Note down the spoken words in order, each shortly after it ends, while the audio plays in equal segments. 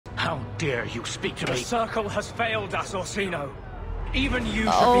How dare you speak to me? The circle has failed us, Orsino. Even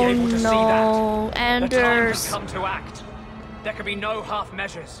you should be able to see that. Anders. The time has come to act. There can be no half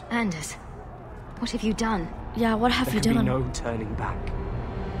measures. Anders, what have you done? Yeah, what have you There can done? be no turning back.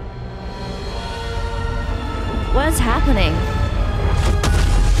 What is happening?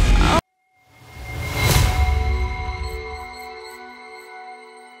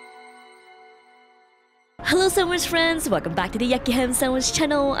 Hello sandwich friends, welcome back to the Yucky Ham Sandwich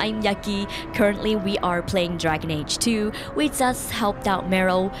channel. I'm Yucky. Currently we are playing Dragon Age 2. We just helped out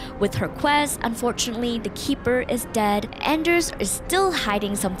Meryl with her quest. Unfortunately, the keeper is dead. Anders is still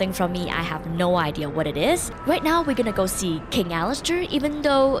hiding something from me. I have no idea what it is. Right now we're gonna go see King Alister. Even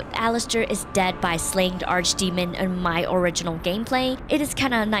though Alister is dead by slaying the archdemon in my original gameplay, it is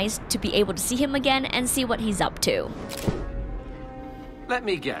kinda nice to be able to see him again and see what he's up to. Let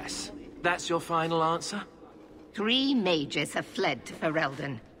me guess. That's your final answer? 3 mages have fled to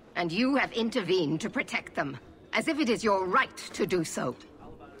Ferelden, and you have intervened to protect them, as if it is your right to do so.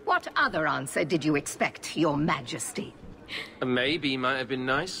 What other answer did you expect, your majesty? A maybe might have been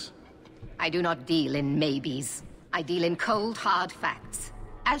nice. I do not deal in maybes. I deal in cold, hard facts,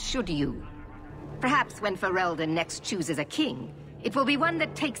 as should you. Perhaps when Ferelden next chooses a king, it will be one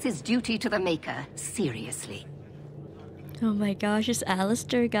that takes his duty to the Maker seriously. Oh my gosh, it's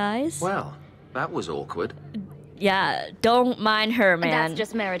Alister, guys. Well, that was awkward. Yeah, don't mind her, man. And that's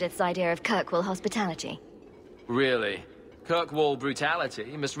just Meredith's idea of Kirkwall hospitality. Really? Kirkwall brutality?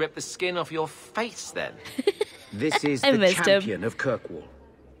 You must rip the skin off your face, then. This is I the missed him. champion of Kirkwall.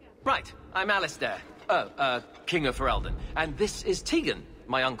 Right, I'm Alister. King of Ferelden. And this is Tegan,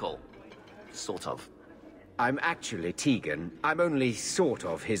 my uncle. Sort of. I'm actually Tegan. I'm only sort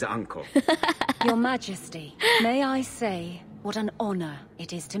of his uncle. Your Majesty, may I say what an honor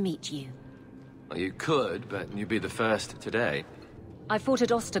it is to meet you. Well, you could, but you'd be the first today. I fought at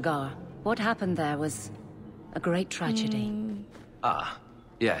Ostergar. What happened there was a great tragedy. Ah,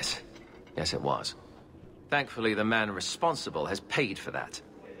 yes. Yes, it was. Thankfully, the man responsible has paid for that.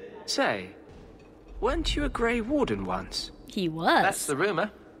 Say, weren't you a Grey Warden once? He was. That's the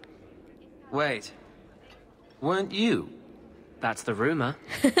rumor. Wait. Weren't you? That's the rumor.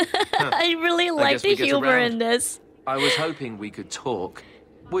 I really like guess the we get humor around. in this. I was hoping we could talk.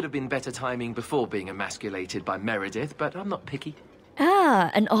 Would have been better timing before being emasculated by Meredith, but I'm not picky.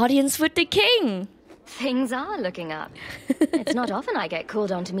 Ah, an audience with the king. Things are looking up. It's not often I get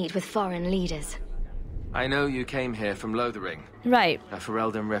called on to meet with foreign leaders. I know you came here from Lothering, Right, a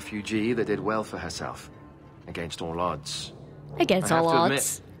Ferelden refugee that did well for herself, against all odds. against I have all to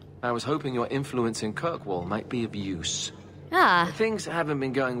odds. admit, I was hoping your influence in Kirkwall might be of use. Ah, Things haven't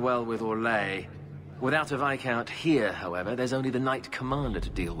been going well with Orlais. Without a Viscount here, however, there's only the Knight Commander to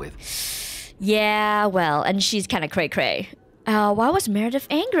deal with. yeah, well, and she's kind of cray-cray. Why was Meredith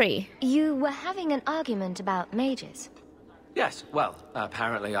angry? You were having an argument about mages. Yes, well,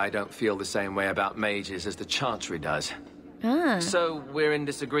 apparently I don't feel the same way about mages as the Chantry does. Ah, So we're in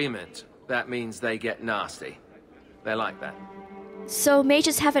disagreement. That means they get nasty. They're like that. so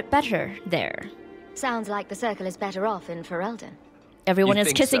mages have it better there. Sounds like the circle is better off in Ferelden. Everyone You'd is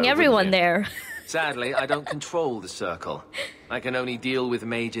think kissing so, everyone wouldn't you? there. Sadly, I don't control the circle. I can only deal with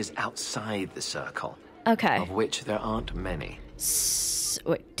mages outside the circle, Okay. of which there aren't many.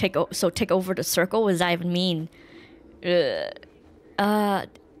 Wait, take over the circle? What does that even mean?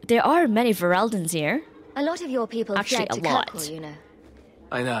 There are many Fereldans here. A lot of your people Actually, fled to a lot. Kirkwall, you know.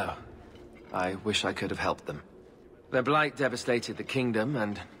 I know. I wish I could have helped them. Their blight devastated the kingdom,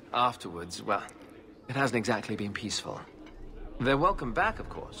 and afterwards, well, it hasn't exactly been peaceful. They're welcome back, of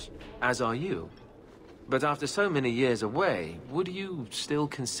course, as are you. But after so many years away, would you still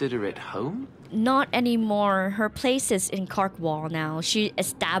consider it home? Not anymore. Her place is in Kirkwall now. She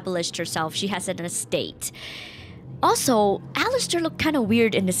established herself. She has an estate. Also, Alister looked kind of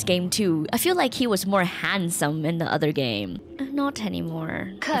weird in this game too. I feel like he was more handsome in the other game. Not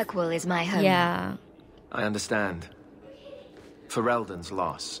anymore. Kirkwall is my home. Yeah, I understand. Ferelden's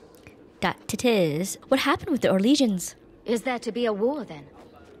loss. that it is. What happened with the Orleans? Is there to be a war then?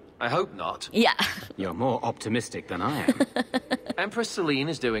 I hope not. Yeah. You're more optimistic than I am. Empress Celine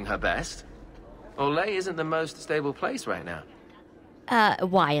is doing her best. Orlais isn't the most stable place right now.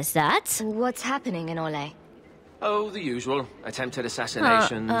 Why is that? What's happening in Orlais? Oh, the usual. Attempted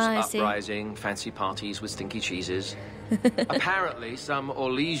assassinations, I see. uprising, fancy parties with stinky cheeses. Apparently, some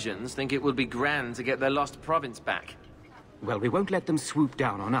Orlesians think it would be grand to get their lost province back. Well, we won't let them swoop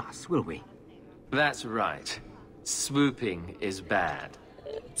down on us, will we? That's right. Swooping is bad.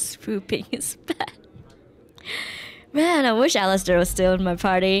 Swooping is bad. Man, I wish Alister was still in my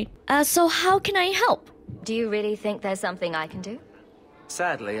party. So how can I help? Do you really think there's something I can do?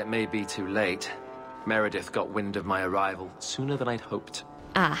 Sadly, it may be too late. Meredith got wind of my arrival sooner than I'd hoped.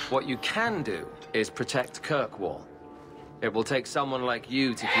 What you can do is protect Kirkwall. It will take someone like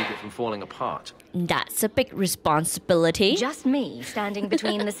you to keep it from falling apart. That's a big responsibility. Just me standing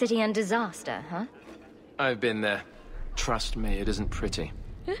between the city and disaster, huh? I've been there. Trust me, it isn't pretty.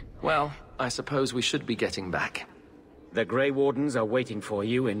 Well, I suppose we should be getting back. The Grey Wardens are waiting for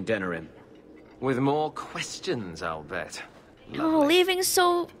you in Denerim. With more questions, I'll bet. Oh, leaving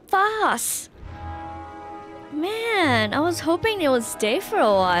so fast. Man, I was hoping they would stay for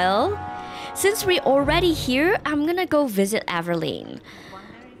a while. Since we're already here, I'm gonna go visit Aveline.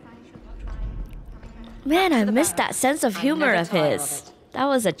 Man, I missed that sense of humor of his. That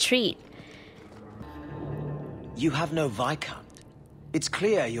was a treat. You have no Viscount. It's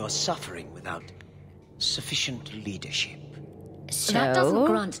clear you're suffering without sufficient leadership. So... That doesn't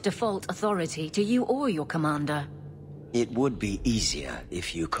grant default authority to you or your commander. It would be easier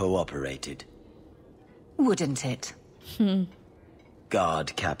if you cooperated. Wouldn't it?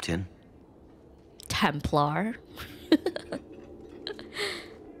 Guard, Captain. Templar.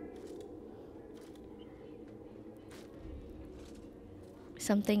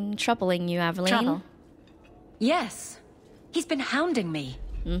 Something troubling you, Aveline? Trouble? Yes. He's been hounding me.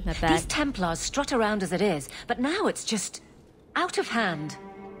 I These bet. Templars strut around as it is, but now it's just out of hand.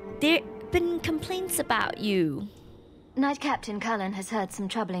 There been complaints about you. Knight Captain Cullen has heard some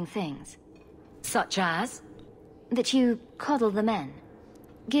troubling things. Such as? That you coddle the men.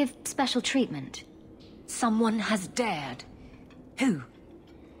 Give special treatment. Someone has dared. Who?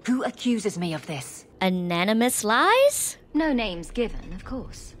 Who accuses me of this? Anonymous lies? No names given, of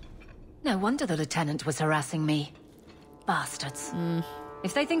course. No wonder the lieutenant was harassing me. Bastards.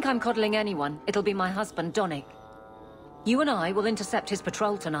 If they think I'm coddling anyone, it'll be my husband, Donick. You and I will intercept his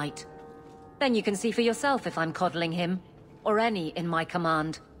patrol tonight. Then you can see for yourself if I'm coddling him, or any in my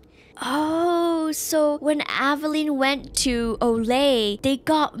command. Oh, so when Aveline went to Olay, they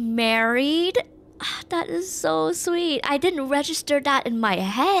got married? That is so sweet. I didn't register that in my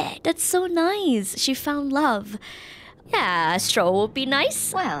head. That's so nice. She found love. Yeah, a stroll would be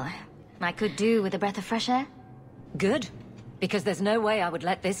nice. Well, I could do with a breath of fresh air. Good, because there's no way I would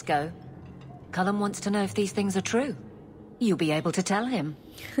let this go. Cullen wants to know if these things are true. You'll be able to tell him.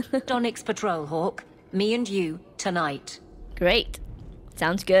 Donick's patrol, Hawk. Me and you, tonight. Great.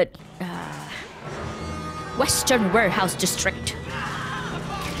 Sounds good. Western Warehouse District.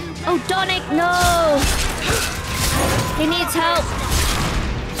 Oh, Donick, no! He needs help.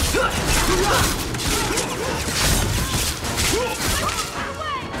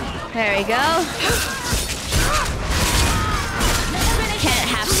 There we go. Can't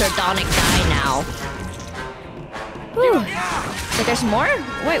have Sir Donick die now. Whew. But there's more?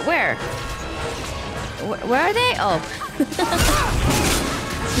 Wait, where? Where are they? Oh.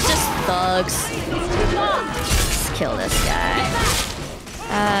 It's just thugs. Let's kill this guy.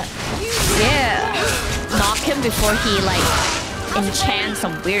 Yeah. Knock him before he, like, enchants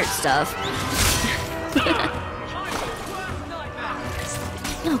some weird stuff.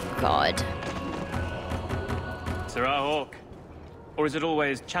 Oh, God. Sirrah Hawk. Or is it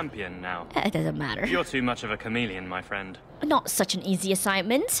always champion now? It doesn't matter. You're too much of a chameleon, my friend. Not such an easy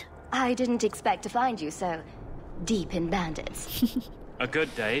assignment. I didn't expect to find you so deep in bandits. A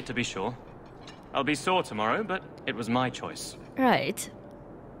good day, to be sure. I'll be sore tomorrow, but it was my choice. Right.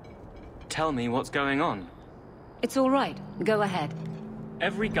 Tell me what's going on. It's all right. Go ahead.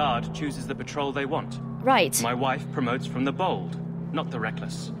 Every guard chooses the patrol they want. Right. My wife promotes from the bold, not the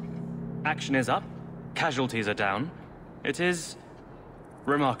reckless. Action is up, casualties are down. It is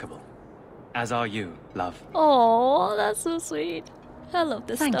remarkable. As are you, love. Oh, that's so sweet. I love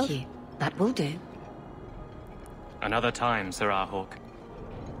this stuff. Thank you. That will do. Another time, Sirrah Hawk.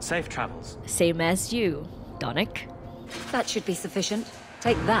 Safe travels. Same as you, Donick. That should be sufficient.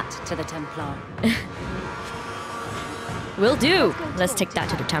 Take that to the Templar. Will do. Let's take that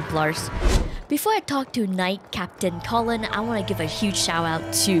to the Templars. Before I talk to Knight Captain Cullen, I want to give a huge shout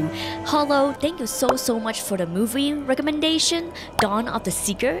out to Hollow. Thank you so much for the movie recommendation, Dawn of the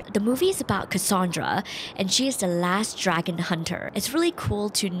Seeker. The movie is about Cassandra, and she is the last dragon hunter. It's really cool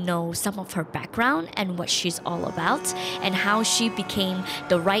to know some of her background and what she's all about, and how she became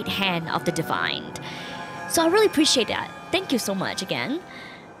the right hand of the divine. So I really appreciate that. Thank you so much again.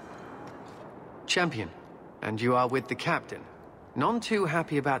 Champion, and you are with the captain. None too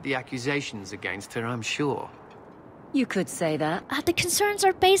happy about the accusations against her, I'm sure. You could say that. The concerns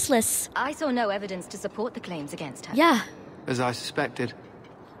are baseless. I saw no evidence to support the claims against her. Yeah, As I suspected.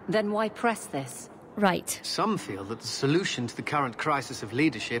 Then why press this? right. Some feel that the solution to the current crisis of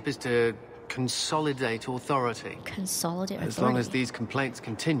leadership is to consolidate authority. Consolidate authority. As long as these complaints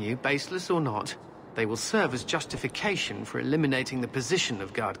continue, baseless or not, they will serve as justification for eliminating the position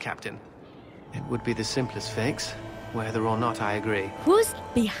of guard captain. It would be the simplest fix, whether or not I agree. Who's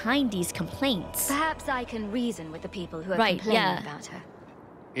behind these complaints? Perhaps I can reason with the people who are Right, complaining yeah. about her.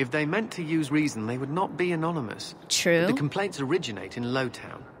 If they meant to use reason, they would not be anonymous. True. The complaints originate in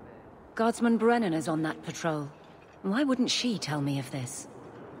Lowtown. Guardsman Brennan is on that patrol. Why wouldn't she tell me of this?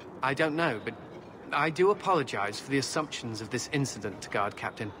 I don't know, but I do apologize for the assumptions of this incident, guard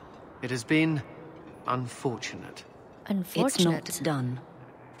captain. It has been unfortunate. Unfortunate. It's not done.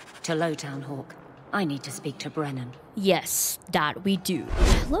 To Lowtown, Hawk. I need to speak to Brennan. Yes, that we do.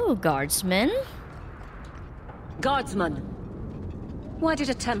 Hello, guardsman. Guardsman! Why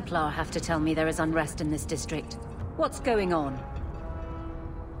did a Templar have to tell me there is unrest in this district? What's going on?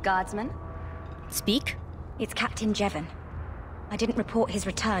 Guardsman, Speak. It's Captain Jevon. I didn't report his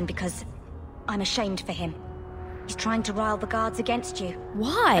return because I'm ashamed for him. He's trying to rile the guards against you.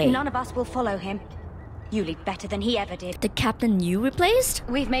 Why? None of us will follow him. You lead better than he ever did. The captain you replaced?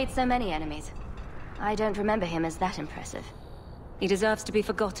 we've made so many enemies. I don't remember him as that impressive. He deserves to be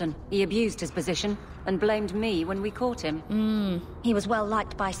forgotten. He abused his position and blamed me when we caught him. He was well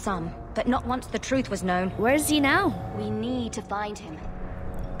liked by some, but not once the truth was known. Where is he now? We need to find him.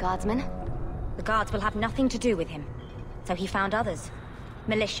 Guardsman, The guards will have nothing to do with him. So he found others.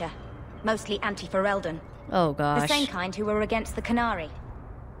 Militia. Mostly anti-Ferelden. Oh The gosh. same kind who were against the Canary.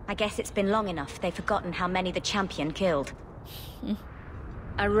 I guess it's been long enough they've forgotten how many the champion killed.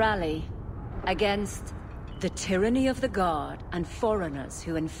 A rally against the tyranny of the Guard and foreigners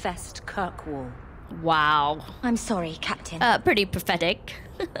who infest Kirkwall. Wow. I'm sorry, Captain. Pretty prophetic.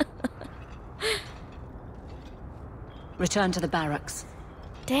 Return to the barracks.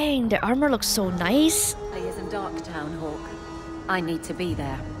 Dang, the armor looks so nice. He is in Darktown, Hawk. I need to be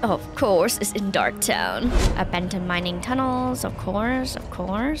there. Oh, of course, it's in Darktown. Abandoned mining tunnels, of course, of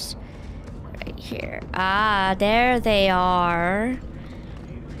course. Right here. Ah, there they are.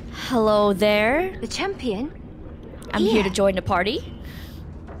 Hello there. The champion? I'm here to join the party.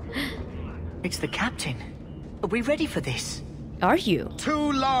 It's the captain. Are we ready for this? Are you?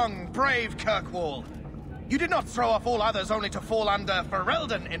 Too long, brave Kirkwall. You did not throw off all others only to fall under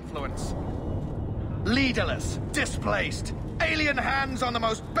Ferelden influence. Leaderless, displaced, alien hands on the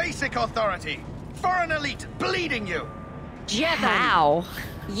most basic authority. Foreign elite bleeding you. Jevon! How?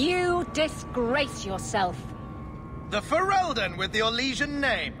 You disgrace yourself! The Ferelden with the Orlesian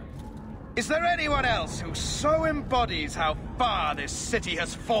name. Is there anyone else who so embodies how far this city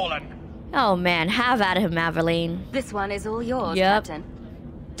has fallen? Oh man, have at him, Aveline. this one is all yours, Yep. Captain.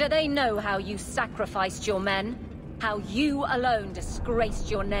 Do they know how you sacrificed your men? How you alone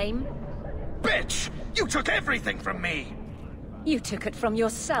disgraced your name? Bitch! You took everything from me! You took it from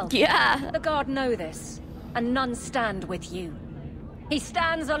yourself. Yeah. The Guard know this, and none stand with you. He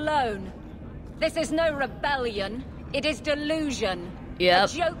stands alone. This is no rebellion. It is delusion. Yep.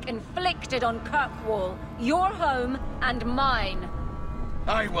 A joke inflicted on Kirkwall, your home and mine.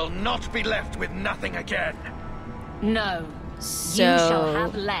 I will not be left with nothing again. No. So... You shall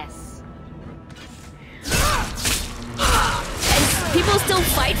have less. And people still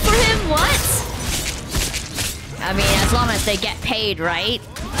fight for him? What? I mean, as long as they get paid, right?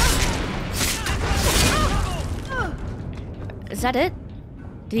 Is that it?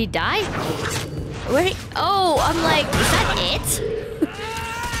 Did he die? Where he... Oh, I'm like, is that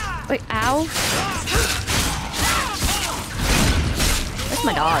it? Wait, ow. Where's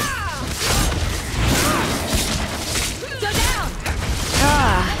my dog?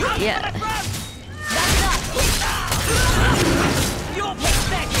 Ah, yeah.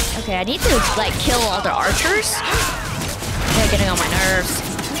 Okay, I need to, like, kill all the archers. They're getting on my nerves.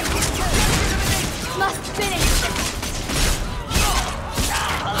 Must finish!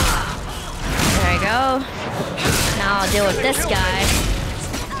 There we go. Now I'll deal with this guy.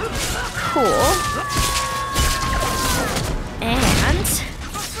 Cool. And...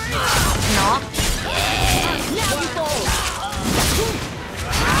 knock.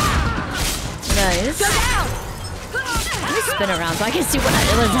 Nice. Let me spin around so I can see what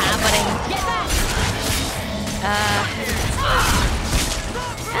was happening.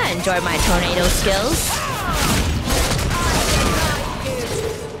 I enjoy my tornado skills.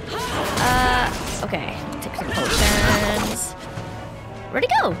 Okay. Take some potions. Where'd he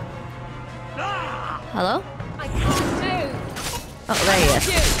go? Hello? I can't move. Oh, there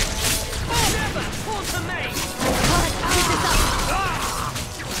he is.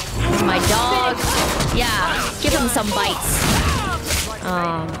 My dog. Yeah, give him some bites.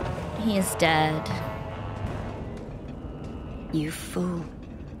 He is dead. You fool.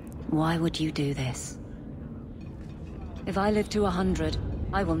 Why would you do this? If I live to 100,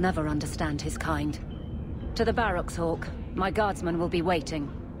 I will never understand his kind. To the barracks, Hawk. My guardsmen will be waiting.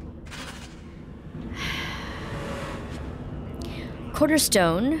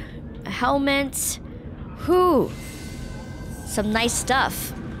 Cornerstone, a helmet. Whoo! Some nice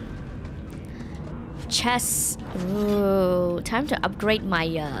stuff. Chest. Ooh, time to upgrade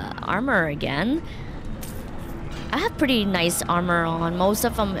my armor again. I have pretty nice armor on. Most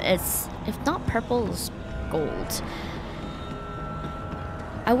of them is, if not purple, is gold.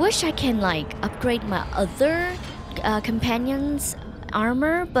 I wish I can like upgrade my other companions'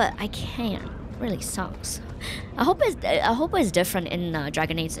 armor, but I can't. It really sucks. I hope it's different in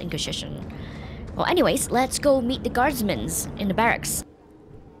Dragon Age Inquisition. Well, anyways, let's go meet the guardsmen in the barracks.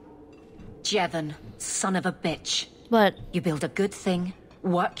 Jevon, son of a bitch. What? You build a good thing,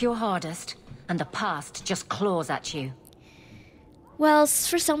 work your hardest, and the past just claws at you. Well,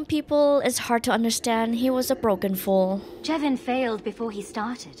 for some people, it's hard to understand. He was a broken fool. Jevon failed before he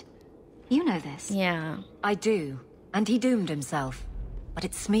started. You know this. Yeah. I do, and he doomed himself. But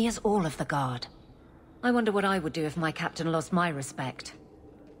it smears all of the guard. I wonder what I would do if my captain lost my respect.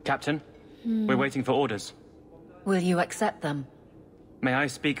 Captain, we're waiting for orders. Will you accept them? May I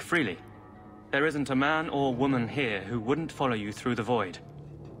speak freely? There isn't a man or woman here who wouldn't follow you through the void.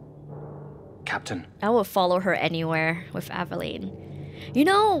 Captain. I would follow her anywhere with Aveline. You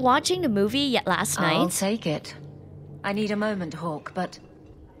know, watching the movie last night... I'll take it. I need a moment, Hawk, but...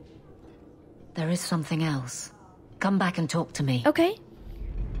 there is something else. Come back and talk to me. Okay.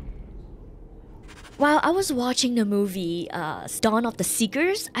 While I was watching the movie Dawn of the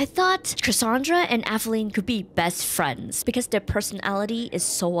Seekers, I thought Cassandra and Aveline could be best friends because their personality is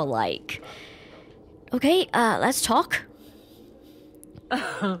so alike. Okay, let's talk.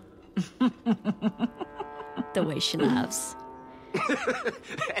 The way she laughs.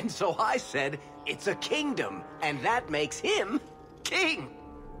 And so I said, it's a kingdom, and that makes him king.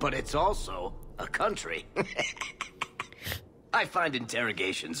 But it's also a country. I find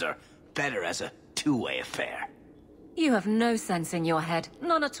interrogations are better as a two-way affair. You have no sense in your head.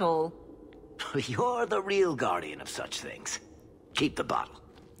 None at all. You're the real guardian of such things. Keep the bottle.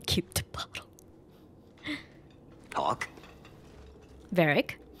 Keep the bottle. Hawk?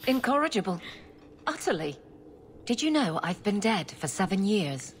 Varric? Incorrigible. Utterly. Did you know I've been dead for 7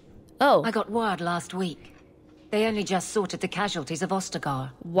 years? Oh. I got word last week. They only just sorted the casualties of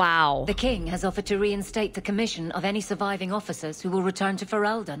Ostergar. Wow. The king has offered to reinstate the commission of any surviving officers who will return to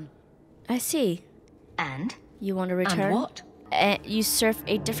Ferelden. I see. And? You want to return? And what? You serve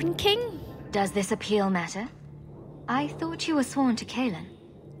a different king? Does this appeal matter? I thought you were sworn to Cailan.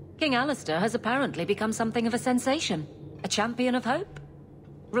 King Alister has apparently become something of a sensation. A champion of hope.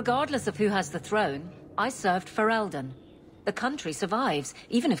 Regardless of who has the throne, I served Ferelden. The country survives,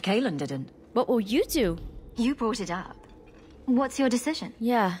 even if Cailan didn't. What will you do? You brought it up. What's your decision?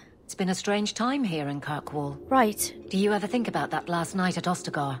 Yeah. It's been a strange time here in Kirkwall. Right. Do you ever think about that last night at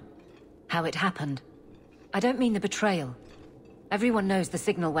Ostergar? How it happened? I don't mean the betrayal. Everyone knows the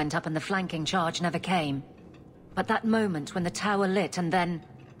signal went up and the flanking charge never came. But that moment when the tower lit and then...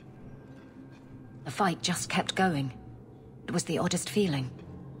 the fight just kept going. It was the oddest feeling.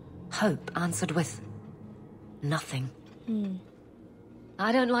 Hope answered with... nothing.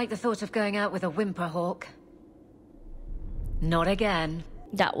 I don't like the thought of going out with a whimper, Hawk. Not again.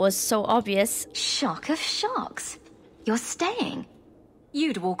 That was so obvious. Shock of shocks. You're staying.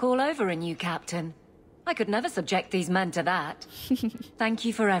 You'd walk all over a new captain. I could never subject these men to that. Thank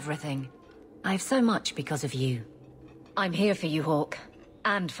you for everything. I have so much because of you. I'm here for you, Hawk.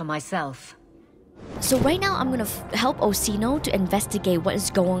 And for myself. So right now I'm gonna help Orsino to investigate what is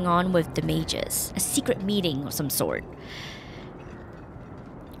going on with the mages. A secret meeting of some sort.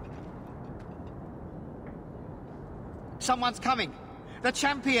 Someone's coming. The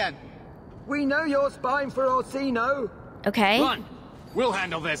champion. We know you're spying for Orsino. Okay. Run. We'll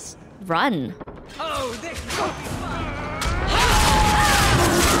handle this. Run. Oh, this will be fun.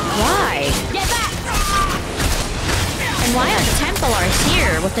 Why? Get back! And why are the Templars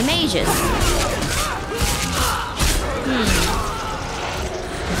here with the mages?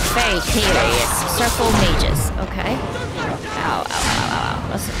 Very clear, it's circle mages. Okay. Ow, ow, ow, ow, ow.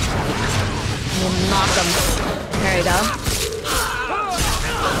 Let's we'll knock them. There we go.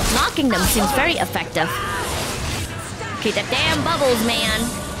 Knocking them seems very effective. Okay, the damn bubbles, man.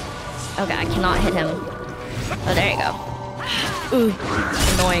 Okay, I cannot hit him. Oh, there you go. Ooh,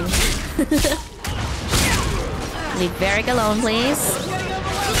 annoying. Leave Varric alone, please.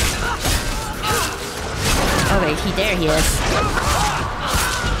 Okay, there he is.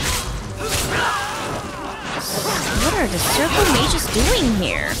 What are the circle mages doing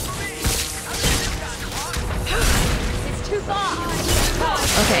here?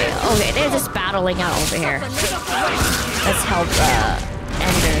 Okay, they're just battling out over here. Let's help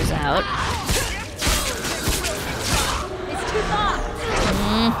Enders out.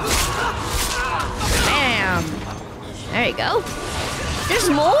 Bam! There you go. There's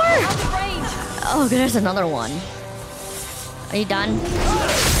more? Oh, there's another one. Are you done?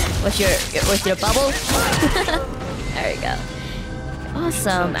 With your bubble? There you go.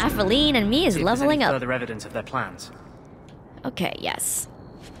 Awesome. Aveline and me is leveling up. Further evidence of their plans. Okay, yes.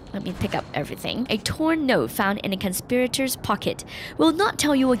 Let me pick up everything. A torn note found in a conspirator's pocket. Will not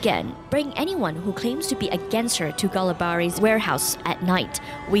tell you again. Bring anyone who claims to be against her to Galabari's warehouse at night.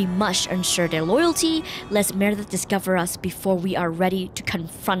 We must ensure their loyalty, lest Meredith discover us before we are ready to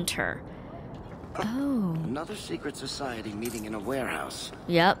confront her. Oh. Another secret society meeting in a warehouse.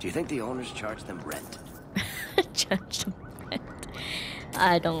 Yep. Do you think the owners charge them rent? Charge them rent.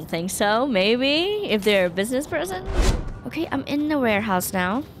 I don't think so. Maybe, if they're a business person. Okay, I'm in the warehouse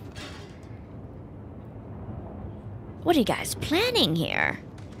now. What are you guys planning here?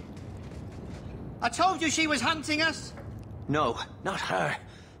 I told you she was hunting us. No, not her.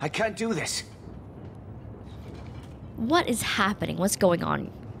 I can't do this. What is happening? What's going on?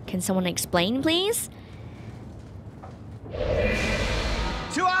 Can someone explain, please?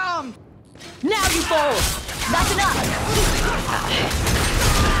 To arms! Now you fall! That's enough!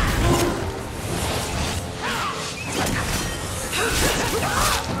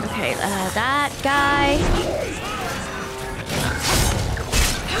 Okay, that guy.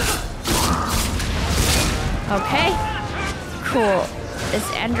 Okay. Cool. Is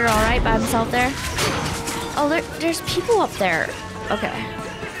Ender alright by himself there? Oh, there's people up there. Okay.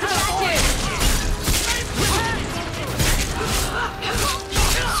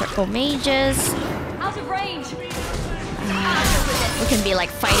 Circle mages. Out of range! We can be like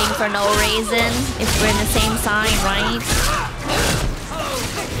fighting for no reason if we're in the same sign, right?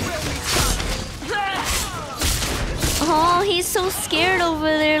 Oh, he's so scared over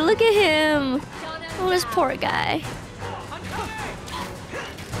there. Look at him. Oh, this poor guy.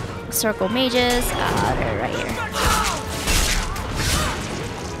 Circle mages. Ah, they're right here.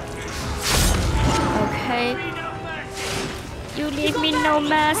 Okay. You leave me no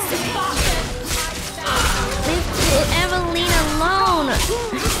mess. Leave Aveline alone.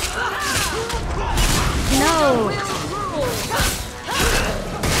 No.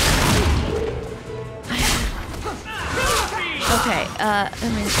 Okay, let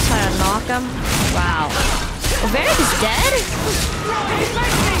me try to knock him. Wow. Varric is dead?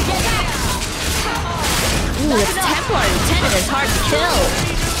 Ooh, the Templar Lieutenant is hard to kill.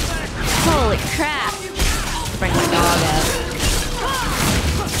 Holy crap. Bring my dog out.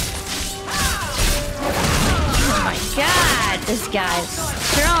 Oh my god, this guy's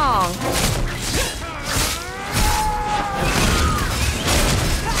strong.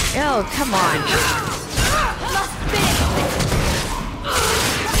 Oh, come on.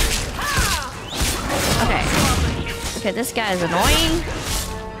 Okay. Okay, this guy is annoying.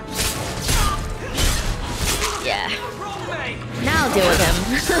 Yeah. Now I'll deal with him.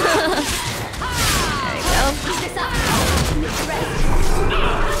 There you go.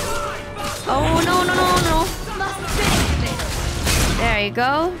 Oh, no, no, no, no. There you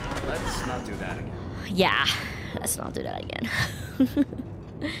go. Let's not do that again. Yeah, let's not do that again.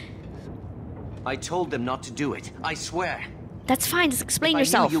 I told them not to do it. I swear. That's fine, just explain If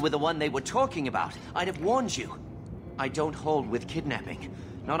yourself. I knew you were the one they were talking about, I'd have warned you. I don't hold with kidnapping.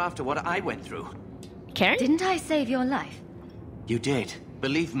 Not after what I went through. Karen? Didn't I save your life? You did.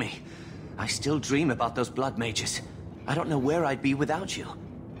 Believe me. I still dream about those blood mages. I don't know where I'd be without you.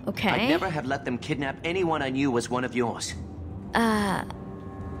 Okay. I'd never have let them kidnap anyone I knew was one of yours. I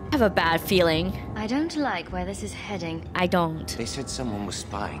have a bad feeling. I don't like where this is heading. I don't. They said someone was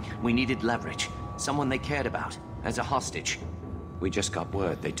spying. We needed leverage. Someone they cared about. As a hostage. We just got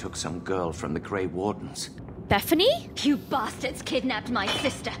word they took some girl from the Grey Wardens. Bethany? You bastards kidnapped my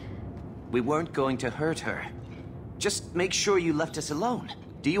sister. We weren't going to hurt her. Just make sure you left us alone.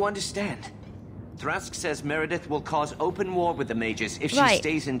 Do you understand? Thrask says Meredith will cause open war with the mages if she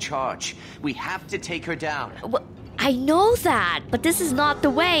stays in charge. We have to take her down. Well, I know that, but this is not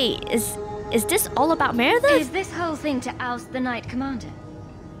the way. Is this all about Meredith? Is this whole thing to oust the Knight Commander?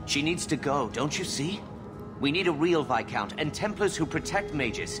 She needs to go, don't you see? We need a real Viscount and Templars who protect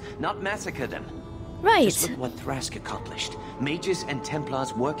mages, not massacre them. Right. Just look what Thrask accomplished. Mages and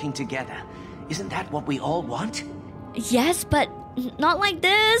Templars working together. Isn't that what we all want? Yes, but not like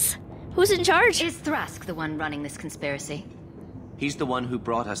this. Who's in charge? Is Thrask the one running this conspiracy? He's the one who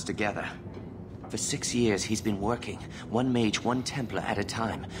brought us together. For 6 years, he's been working. One mage, one Templar at a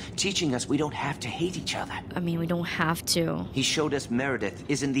time. Teaching us we don't have to hate each other. I mean, we don't have to. He showed us Meredith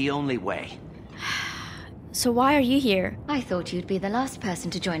isn't the only way. So why are you here? I thought you'd be the last person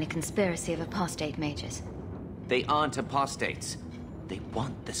to join a conspiracy of apostate mages. They aren't apostates. They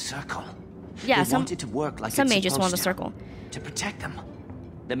want the circle. Yeah, they want it to work like some it's mages want the supposed circle. to protect them.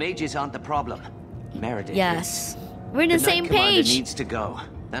 The mages aren't the problem. Meredith Yes. is. We're in the Knight same Commander page. needs to go.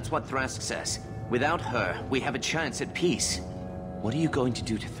 That's what Thrask says. Without her, we have a chance at peace. What are you going to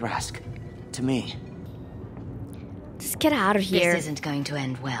do to Thrask? To me? Just get out of here. This isn't going to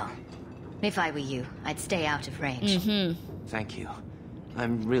end well. If I were you, I'd stay out of range. Thank you.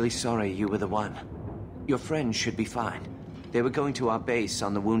 I'm really sorry you were the one. Your friends should be fine. They were going to our base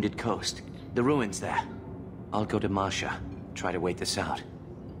on the Wounded Coast. The ruins there. I'll go to Marsha. Try to wait this out.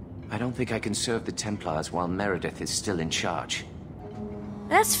 I don't think I can serve the Templars while Meredith is still in charge.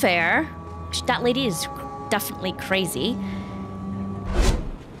 That's fair. That lady is definitely crazy.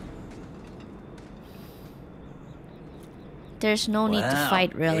 There's no need to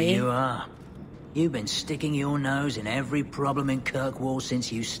fight, really. Here you are. You've been sticking your nose in every problem in Kirkwall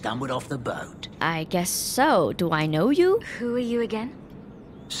since you stumbled off the boat. I guess so. Do I know you? Who are you again?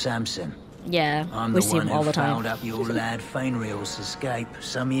 Samson. Yeah, I'm we the see one him all who the time. fouled up your lad Fainriel's escape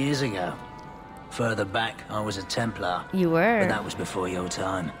some years ago. Further back, I was a Templar. You were. But that was before your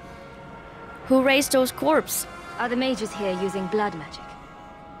time. Who raised those corpses? Are the mages here using blood magic?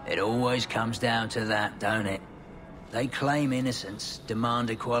 It always comes down to that, don't it? They claim innocence, demand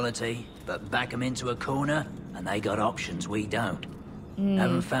equality, but back 'em into a corner, and they got options we don't.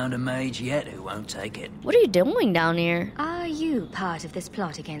 Haven't found a mage yet who won't take it. What are you doing down here? Are you part of this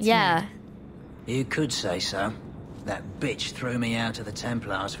plot against Yeah. me? You could say so. That bitch threw me out of the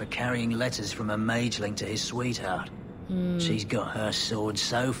Templars for carrying letters from a mageling to his sweetheart. She's got her sword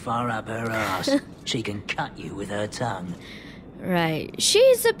so far up her ass, she can cut you with her tongue. Right.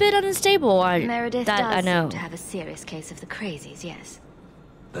 She's a bit unstable. Meredith that does I know. seem to have a serious case of the crazies, yes.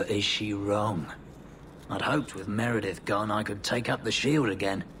 But is she wrong? I'd hoped with Meredith gone I could take up the shield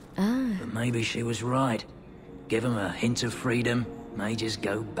again. But maybe she was right. Give 'em a hint of freedom, mages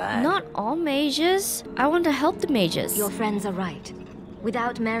go bad. Not all mages. I want to help the mages. Your friends are right.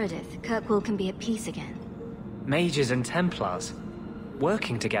 Without Meredith, Kirkwall can be at peace again. Mages and Templars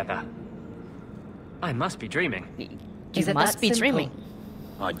working together. I must be dreaming. You must be dreaming.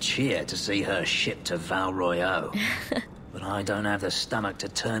 I'd cheer to see her shipped to Val Royeaux. But I don't have the stomach to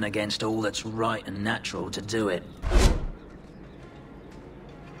turn against all that's right and natural to do it.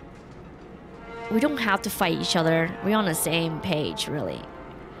 We don't have to fight each other. We're on the same page, really.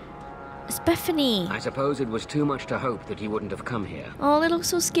 It's Bethany. I suppose it was too much to hope that he wouldn't have come here. Oh, they look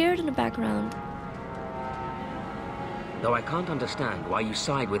so scared in the background. Though I can't understand why you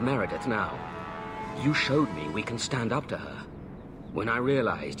side with Meredith now. You showed me we can stand up to her. When I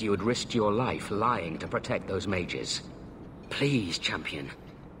realized you had risked your life lying to protect those mages. Please, champion.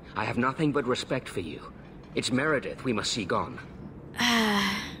 I have nothing but respect for you. It's Meredith we must see gone.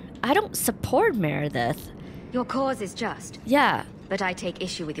 I don't support Meredith. Your cause is just. Yeah. But I take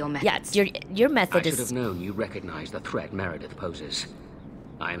issue with your methods. Yeah, your method I is... should have known you recognize the threat Meredith poses.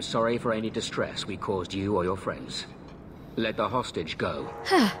 I am sorry for any distress we caused you or your friends. Let the hostage go.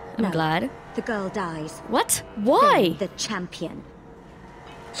 I'm glad. The girl dies. What? Why? Then the champion.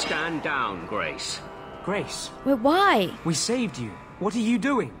 Stand down, Grace. Grace, Wait, why? we saved you. What are you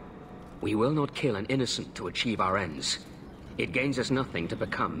doing? We will not kill an innocent to achieve our ends. It gains us nothing to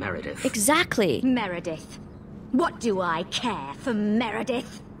become Meredith. Exactly. Meredith. What do I care for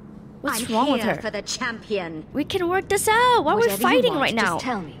Meredith? What's I'm wrong here with her? for the champion. We can work this out. Why are we Whatever you fighting want, right now? Just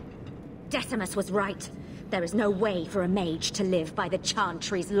tell me. Decimus was right. There is no way for a mage to live by the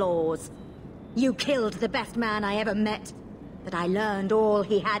Chantry's laws. You killed the best man I ever met, but I learned all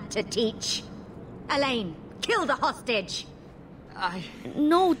he had to teach. Elaine, kill the hostage!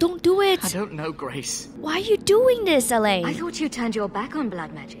 No, don't do it. I don't know, Grace. Why are you doing this, Elaine? I thought you turned your back on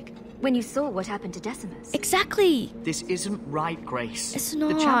blood magic when you saw what happened to Decimus. Exactly. This isn't right, Grace. It's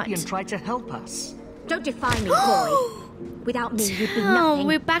not. The champion tried to help us. Don't defy me, boy. Without me, you'd be nothing.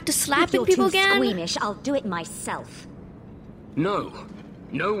 We're back to If slapping you're people too again? squeamish, I'll do it myself. No.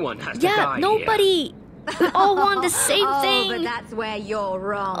 No one has to die Yeah, here. nobody. We all want the same thing. Oh, but that's where you're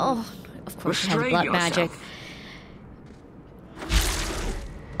wrong. Oh, of course she has Restrain blood yourself. magic.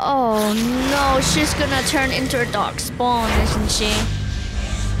 Oh no, she's gonna turn into a dark spawn, isn't she?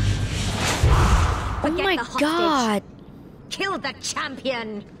 Oh Forget my the hostage. god. Kill the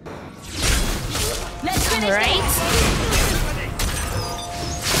champion. Let's finish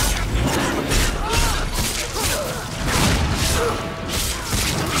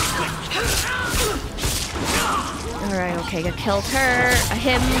Okay, I killed her,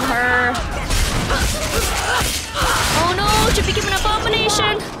 him, her. Oh no, should become an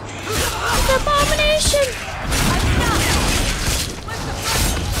abomination. It's an abomination.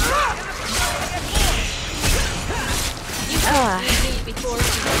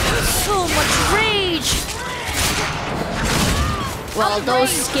 So much rage. Well, those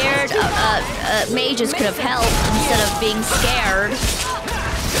scared mages could have helped instead of being scared.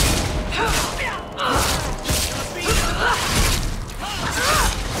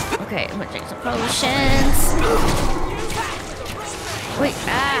 Okay, I'm gonna take some potions. Wait,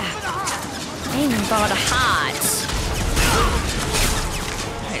 I ain't bought a heart.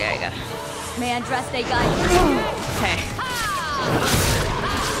 Okay, there you go. May I dress they guide? Okay.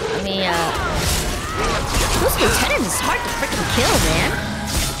 Let me, this lieutenant is hard to freaking kill, man.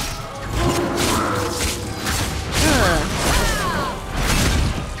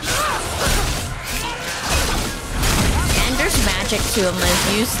 And there's magic to him that's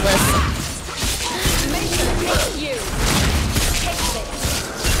useless.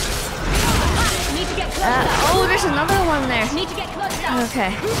 Oh, there's another one there.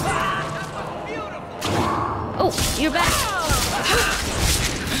 Okay. Oh, you're back.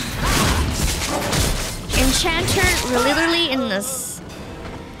 Enchanter literally in this.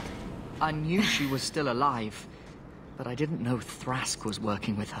 I knew she was still alive, but I didn't know Thrask was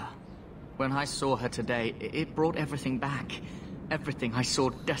working with her. When I saw her today, it brought everything back. Everything I saw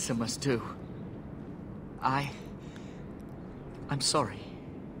Decimus do. I'm sorry.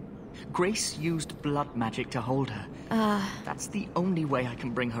 Grace used blood magic to hold her. That's the only way I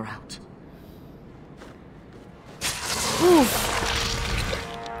can bring her out. Oof.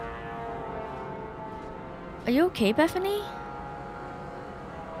 Are you okay, Bethany?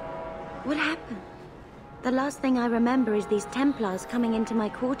 What happened? The last thing I remember is these Templars coming into my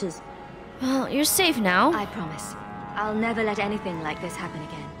quarters. Well, you're safe now. I promise. I'll never let anything like this happen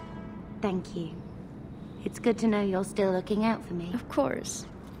again. Thank you. It's good to know you're still looking out for me. Of course.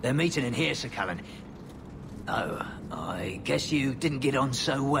 They're meeting in here, Sir Cullen. Oh, I guess you didn't get on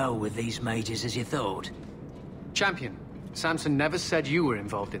so well with these mages as you thought. Champion, Samson never said you were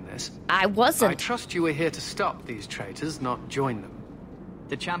involved in this. I wasn't. I trust you were here to stop these traitors, not join them.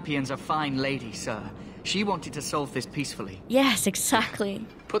 The Champion's a fine lady, sir. She wanted to solve this peacefully. Yes, exactly.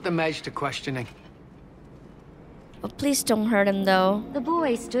 Put the mage to questioning. Oh, please don't hurt him, though. The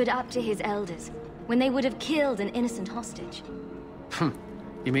boy stood up to his elders when they would have killed an innocent hostage.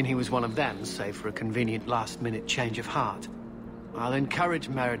 You mean he was one of them, save for a convenient last-minute change of heart? I'll encourage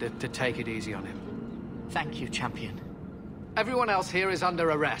Meredith to take it easy on him. Thank you, Champion. Everyone else here is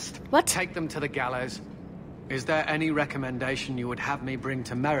under arrest. What? Take them to the gallows. Is there any recommendation you would have me bring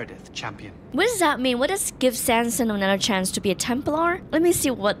to Meredith, Champion? What does that mean? What does give Samson another chance to be a Templar? Let me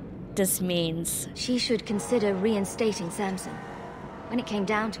see what this means. She should consider reinstating Samson. When it came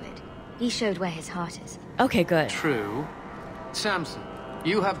down to it, he showed where his heart is. Okay, good. True. Samson,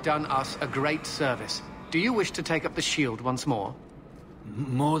 you have done us a great service. Do you wish to take up the shield once more?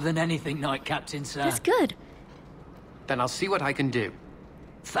 More than anything, Knight Captain, sir. That's good. Then I'll see what I can do.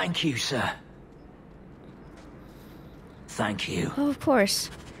 Thank you, sir. Thank you. Oh, of course.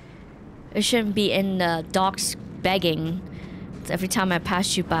 It shouldn't be in the docks begging every time I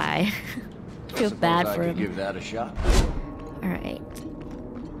pass you by. I feel bad for him. Give that a shot. Alright.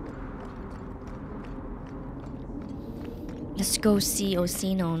 Let's go see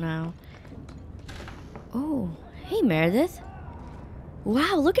Orsino now. Oh, hey Meredith.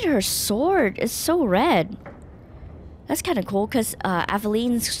 Wow, look at her sword. It's so red. That's kind of cool because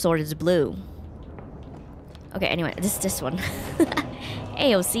Aveline's sword is blue. Okay, anyway, this one.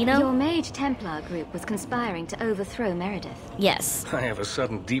 Hey, Orsino. Your Mage Templar group was conspiring to overthrow Meredith. Yes. I have a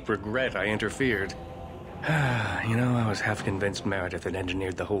sudden deep regret I interfered. You know, I was half convinced Meredith had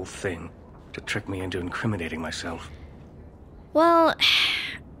engineered the whole thing to trick me into incriminating myself. Well,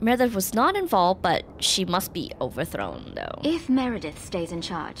 Meredith was not involved, but she must be overthrown, though. If Meredith stays in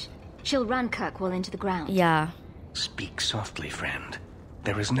charge, she'll run Kirkwall into the ground. Yeah. Speak softly, friend.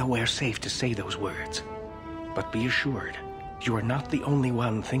 There is nowhere safe to say those words. But be assured, you are not the only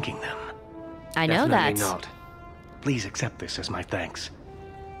one thinking them. I know that. Definitely not. Please accept this as my thanks.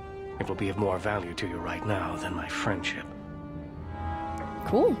 It will be of more value to you right now than my friendship.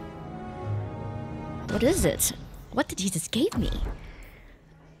 Cool. What is it? What did he just give me?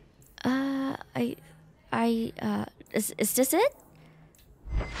 Is this it?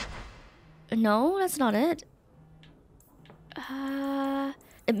 No, that's not it.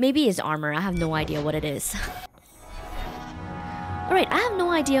 Maybe it's armor. I have no idea what it is. Alright, I have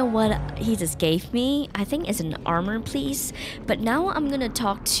no idea what he just gave me. I think it's an armor piece. But now I'm gonna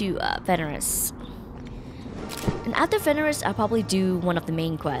talk to Venerus. And after finish, I'll probably do one of the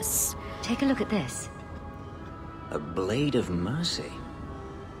main quests. Take a look at this. A blade of mercy.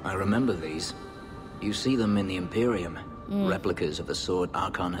 I remember these. You see them in the Imperium. Replicas of the sword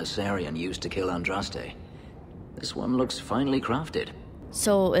Archon Hessarian used to kill Andraste. This one looks finely crafted.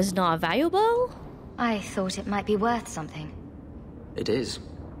 So it's not valuable? I thought it might be worth something. It is.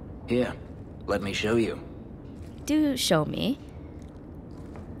 Here, let me show you. Do show me.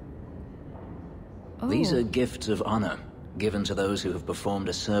 Oh. These are gifts of honor, given to those who have performed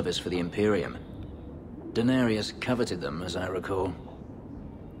a service for the Imperium. Denarius coveted them, as I recall.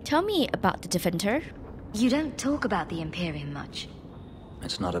 Tell me about the Defender. You don't talk about the Imperium much.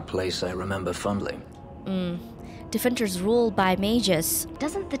 It's not a place I remember fondly. Defenders ruled by mages.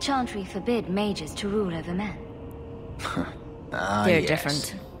 Doesn't the Chantry forbid mages to rule over men? They're yes.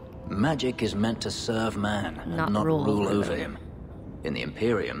 different. Magic is meant to serve man, Not not rule rule over over him. In the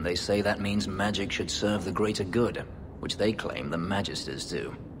Imperium, they say that means magic should serve the greater good, which they claim the Magisters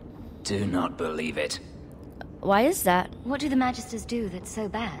do. Do not believe it. Why is that? What do the Magisters do that's so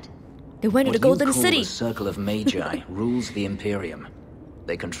bad? They went to the Golden What you City. call the Circle of Magi rules the Imperium.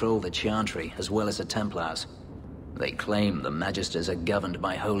 They control the Chantry as well as the Templars. They claim the Magisters are governed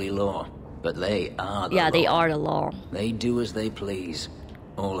by holy law, but they are the law. They are the law. They do as they please.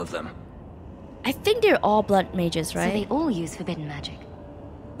 All of them. I think they're all blood mages, right? So they all use forbidden magic.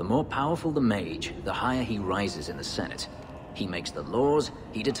 The more powerful the mage, the higher he rises in the Senate. He makes the laws,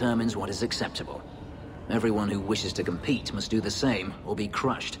 he determines what is acceptable. Everyone who wishes to compete must do the same or be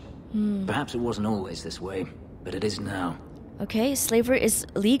crushed. Perhaps it wasn't always this way, but it is now. Okay, slavery is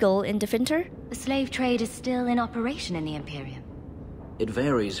legal in Defender? The slave trade is still in operation in the Imperium. It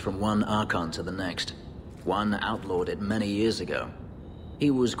varies from one Archon to the next. One outlawed it many years ago.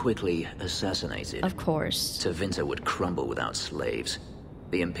 He was quickly assassinated. Of course. Tevinter would crumble without slaves.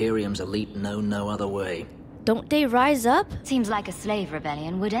 The Imperium's elite know no other way. Don't they rise up? Seems like a slave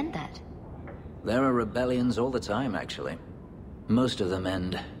rebellion would end that. There are rebellions all the time, actually. Most of them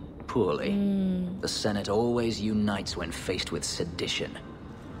end poorly. The Senate always unites when faced with sedition.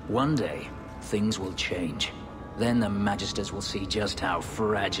 One day, things will change. Then the Magisters will see just how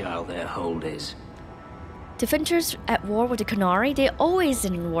fragile their hold is. Defenders at war with the Canary, they always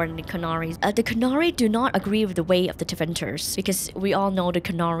in war with the Canaries. The Canary do not agree with the way of the Defenders, because we all know the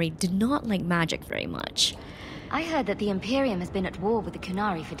Canary do not like magic very much. I heard that the Imperium has been at war with the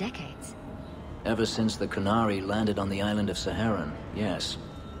Canary for decades. Ever since the Canary landed on the island of Saharan, yes.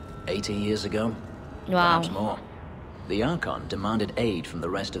 80 years ago? Wow. Perhaps more. The Archon demanded aid from the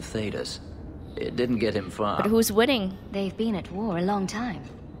rest of Thedas. It didn't get him far. But who's winning? They've been at war a long time.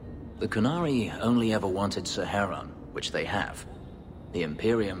 The Canary only ever wanted Saharan, which they have. The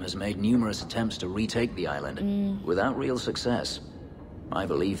Imperium has made numerous attempts to retake the island, without real success. I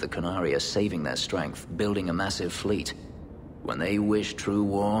believe the Canary are saving their strength, building a massive fleet. When they wish true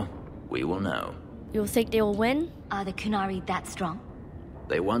war, we will know. You think they will win? Are the Canary that strong?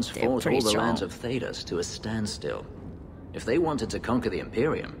 They once They're fought all the pretty lands strong. of Thedas to a standstill. If they wanted to conquer the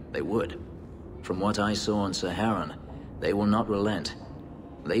Imperium, they would. From what I saw on Saharan, they will not relent.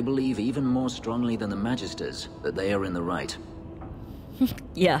 They believe even more strongly than the Magisters that they are in the right.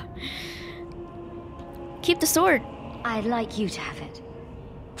 Yeah. Keep the sword. I'd like you to have it.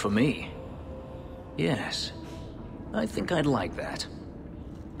 For me? Yes. I think I'd like that.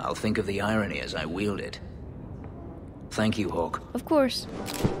 I'll think of the irony as I wield it. Thank you, Hawk. Of course.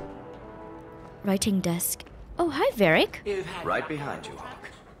 Writing desk. Oh, hi, Varric. Right behind you, Hawk.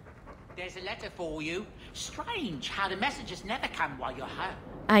 There's a letter for you. Strange how the messages never come while you're home.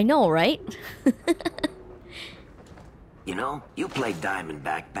 I know, right? You know, you play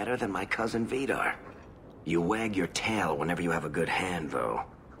Diamondback better than my cousin Vidar. You wag your tail whenever you have a good hand, though.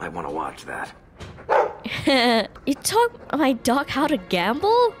 I want to watch that. You taught my dog how to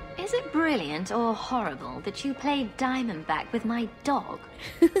gamble? Is it brilliant or horrible that you played Diamondback with my dog?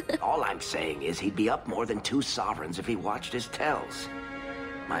 All I'm saying is he'd be up more than 2 sovereigns if he watched his tells.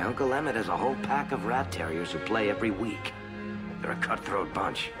 My Uncle Emmett has a whole pack of rat terriers who play every week. They're a cutthroat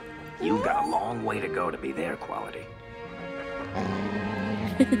bunch. You've got a long way to go to be their quality.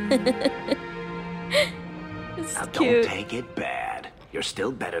 It's Now cute. don't take it bad. You're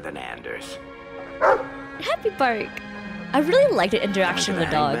still better than Anders. Happy Bark. I really like the interaction with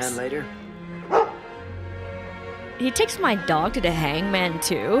the dogs. Hangman later? He takes my dog to the hangman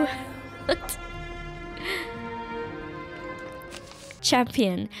too.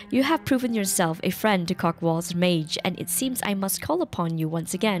 Champion, you have proven yourself a friend to Kirkwall's mage, and it seems I must call upon you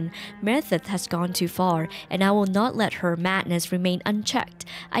once again. Meredith has gone too far, and I will not let her madness remain unchecked.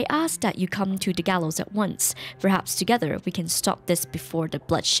 I ask that you come to the gallows at once. Perhaps together we can stop this before the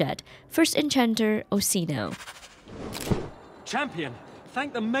bloodshed. First Enchanter, Orsino. Champion,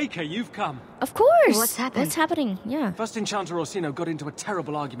 thank the Maker you've come. Of course! What's happened? What's happening? Yeah. First Enchanter Orsino got into a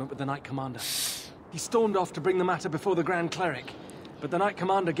terrible argument with the Knight Commander. He stormed off to bring the matter before the Grand Cleric, but the Knight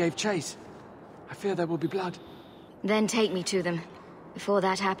Commander gave chase. I fear there will be blood. Then take me to them, before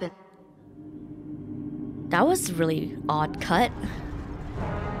that happened. That was a really odd cut.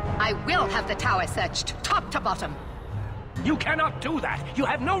 I will have the tower searched, top to bottom. You cannot do that! You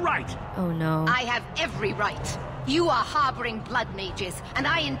have no right! Oh no. I have every right. You are harboring blood mages, and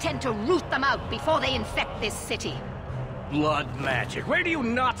I intend to root them out before they infect this city. Blood magic. Where do you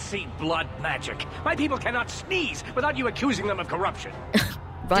not see blood magic? My people cannot sneeze without you accusing them of corruption.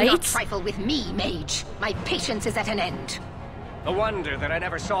 Right? Do not trifle with me, mage. My patience is at an end. A wonder that I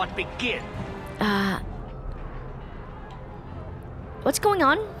never saw it begin. What's going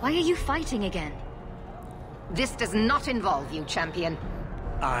on? Why are you fighting again? This does not involve you, champion.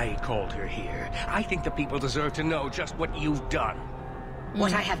 I called her here. I think the people deserve to know just what you've done.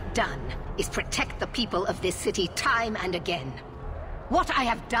 What I have done is protect the people of this city time and again. What I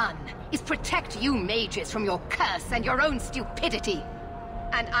have done is protect you mages from your curse and your own stupidity.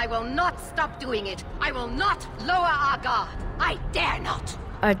 And I will not stop doing it. I will not lower our guard. I dare not.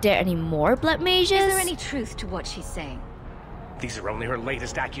 Are there any more blood mages? Is there any truth to what she's saying? These are only her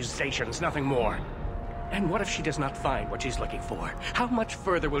latest accusations, nothing more. And what if she does not find what she's looking for? How much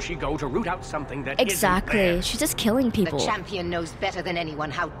further will she go to root out something that exactly. isn't there? She's just killing people. The champion knows better than anyone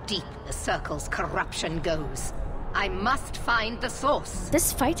how deep the Circle's corruption goes. I must find the source.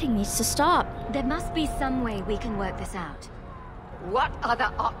 This fighting needs to stop. There must be some way we can work this out. What other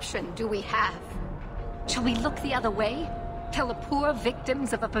option do we have? Shall we look the other way? Tell the poor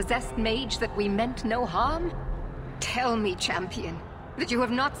victims of a possessed mage that we meant no harm? Tell me, champion, that you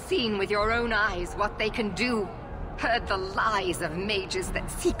have not seen with your own eyes what they can do. Heard the lies of mages that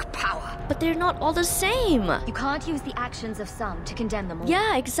seek power. But they're not all the same. You can't use the actions of some to condemn them all.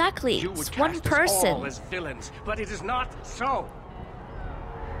 Yeah, exactly. You it's would one cast person. us all as villains, but it is not so.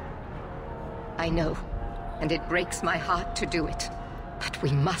 I know, and it breaks my heart to do it. But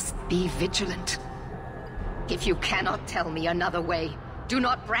we must be vigilant. If you cannot tell me another way, do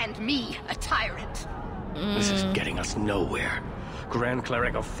not brand me a tyrant. This is getting us nowhere. Grand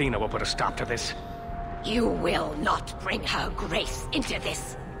Cleric Athena will put a stop to this. You will not bring her grace into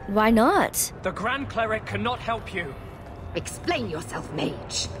this. Why not? The Grand Cleric cannot help you. Explain yourself,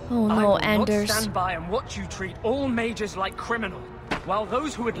 mage. Oh I no, will Anders. not stand by and watch you treat all mages like criminal, while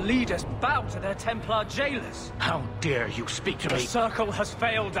those who would lead us bow to their Templar jailers. How dare you speak to The me? Circle has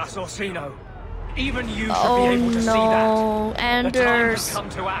failed us, Orsino. Even you should Oh, be able to see that. no, The time has Anders. come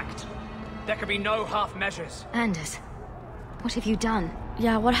to act. There can be no half measures. Anders, what have you done?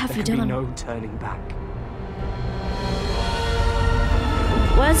 Yeah, what have you There can done? be no turning back.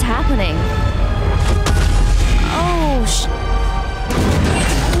 What is happening? Oh,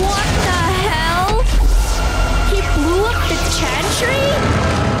 what the hell? He blew up the chantry?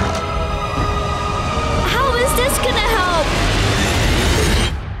 How is this gonna help?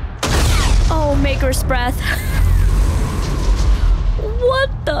 Oh, Maker's Breath. What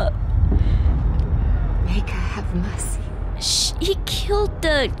the? Maker have mercy. He killed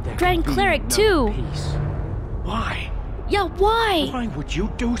the Grand Cleric too. Peace. Why? Yeah, why? Why would you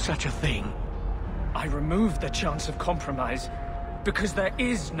do such a thing? I removed the chance of compromise because there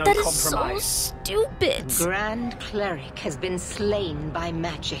is no That is so compromise. stupid. Grand Cleric has been slain by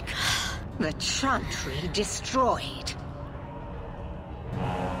magic. The Chantry destroyed.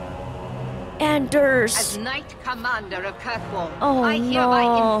 Anders. As Knight Commander of Kirkwall, Oh, I hereby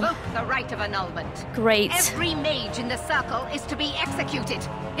no. invoke the right of annulment. Great. Every mage in the Circle is to be executed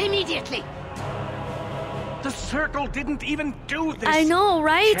immediately. The Circle didn't even do this. I know,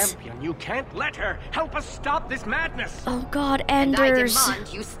 right? Champion, you can't let her. Help us stop this madness. Oh God, And I Anders.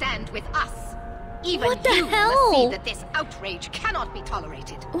 demand you stand with us. Even What the you hell? must see that this outrage cannot be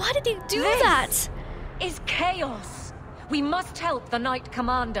tolerated. Why did he do This that? is chaos. We must help the Knight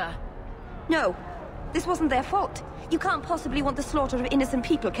Commander. No, this wasn't their fault. You can't possibly want the slaughter of innocent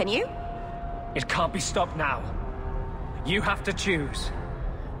people, can you? It can't be stopped now. You have to choose.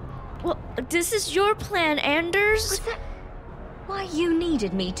 Well, this is your plan, Anders. Was that why you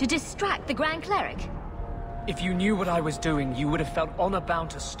needed me to distract the Grand Cleric? If you knew what I was doing, you would have felt honor-bound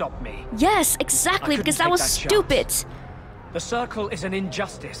to stop me. Yes, I exactly, couldn't because that take was that stupid. chance. The Circle is an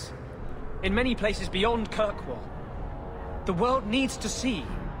injustice. In many places beyond Kirkwall. The world needs to see.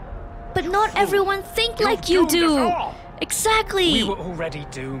 But not everyone think like you do. Exactly. We were already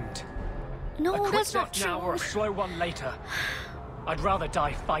doomed. No, a that's not death now or a slow one later. I'd rather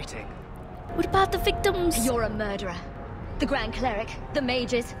die fighting. What about the victims? You're a murderer. The Grand Cleric, the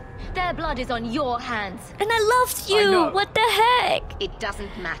mages, their blood is on your hands. And I loved you! What the heck? It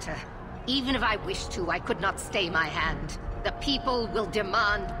doesn't matter. Even if I wished to, I could not stay my hand. The people will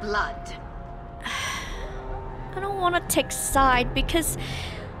demand blood. I don't want to take side because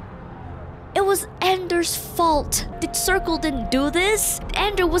it was Ender's fault. The Circle didn't do this.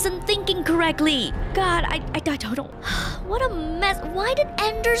 Ender wasn't thinking correctly. God, I don't know. What a mess. Why did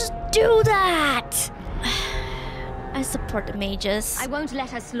Enders do that? I support the mages. I won't let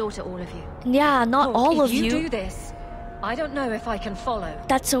her slaughter all of you. Yeah, not all of you. If you do this, I don't know if I can follow.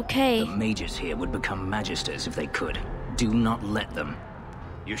 That's okay. The mages here would become magisters if they could. Do not let them.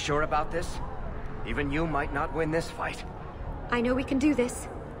 You sure about this? Even you might not win this fight. I know we can do this.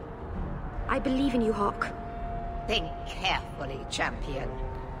 I believe in you, Hawk. Think carefully, champion.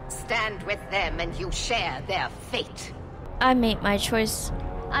 Stand with them and you share their fate. I made my choice.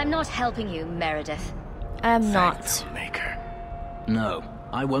 I'm not helping you, Meredith. I'm not. Maker. No,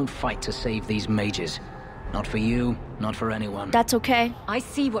 I won't fight to save these mages. Not for you, not for anyone. That's okay. I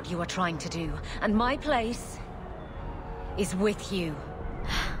see what you are trying to do, and my place is with you.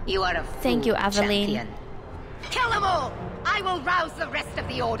 You are a Thank you, fool, Aveline. champion. Kill them all! I will rouse the rest of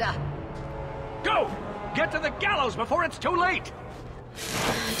the Order. Go! Get to the gallows before it's too late!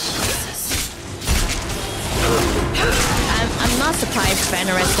 I'm not surprised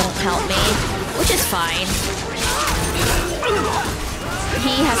Fenris don't help me, which is fine.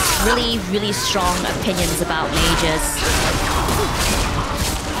 He has really, really strong opinions about mages.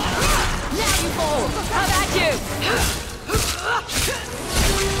 Now you fall! How about you?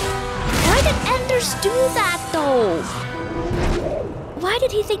 Why did Enders do that, though? Why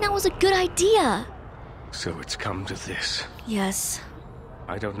did he think that was a good idea? So it's come to this. Yes.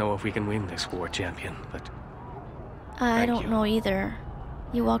 I don't know if we can win this war, champion, but I don't know either.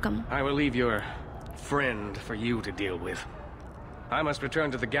 You're welcome. I will leave your friend for you to deal with. I must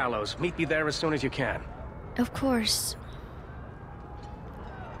return to the gallows. Meet me there as soon as you can. Of course.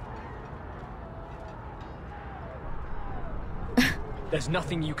 There's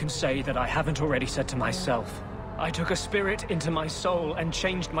nothing you can say that I haven't already said to myself. I took a spirit into my soul and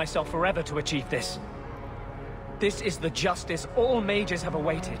changed myself forever to achieve this. This is the justice all mages have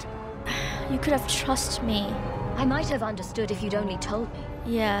awaited. You could have trusted me. I might have understood if you'd only told me.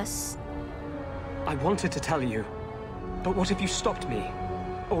 Yes. I wanted to tell you, but what if you stopped me?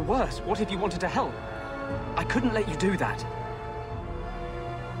 Or worse, what if you wanted to help? I couldn't let you do that.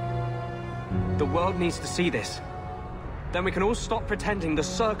 The world needs to see this. Then we can all stop pretending the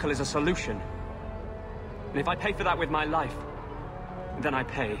Circle is a solution. And if I pay for that with my life, then I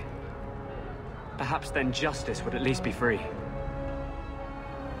pay. Perhaps then justice would at least be free.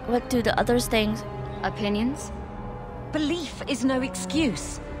 What do the others think? Opinions? Belief is no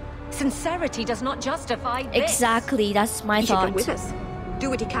excuse. Sincerity does not justify this. Exactly, that's my He should thought. come with us. Do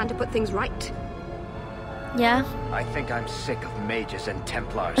what he can to put things right. Yeah? I think I'm sick of mages and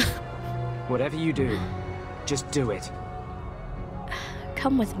Templars. Whatever you do, just do it.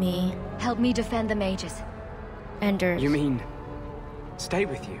 Come with me. Help me defend the mages. Enders. You mean stay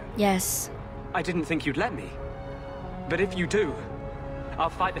with you? Yes. I didn't think you'd let me. But if you do, I'll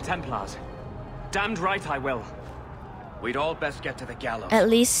fight the Templars. Damned right I will. We'd all best get to the gallows. At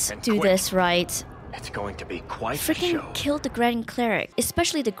least do quick. this right. It's going to be quite a Freaking show. kill the Grand Cleric.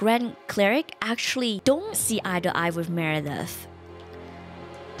 Especially the Grand Cleric actually don't see eye to eye with Meredith.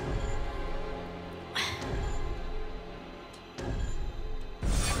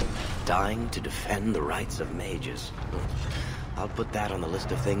 Dying to defend the rights of mages. I'll put that on the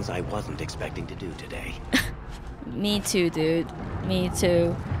list of things I wasn't expecting to do today. Me too, dude. Me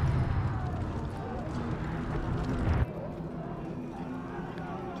too.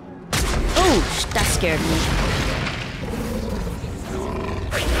 Oh, that scared me.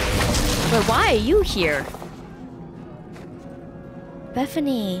 But why are you here?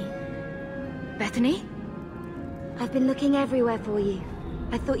 Bethany. Bethany? I've been looking everywhere for you.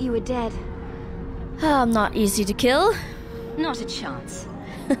 I thought you were dead. I'm not easy to kill. Not a chance.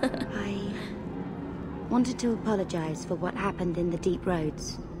 I wanted to apologize for what happened in the deep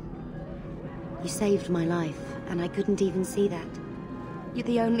roads. You saved my life, and I couldn't even see that. You're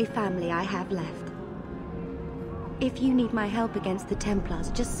the only family I have left. If you need my help against the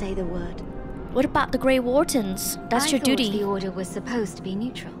Templars, just say the word. What about the Grey Wardens? That's your duty. I thought the Order was supposed to be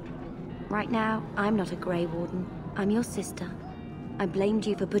neutral. Right now, I'm not a Grey Warden. I'm your sister. I blamed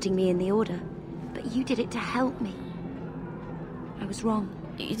you for putting me in the Order, but you did it to help me. I was wrong.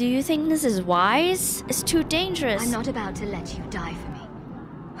 Do you think this is wise? It's too dangerous. I'm not about to let you die for me.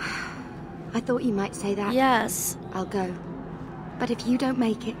 I thought you might say that. Yes. I'll go. But if you don't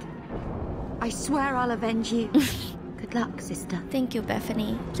make it, I swear I'll avenge you. Good luck, sister. Thank you,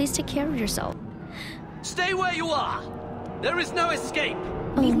 Bethany. Please take care of yourself. Stay where you are! There is no escape!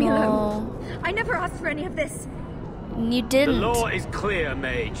 Leave me alone. I never asked for any of this. You didn't. The law is clear,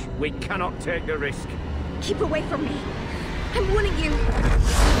 Mage. We cannot take the risk. Keep away from me. I'm warning you.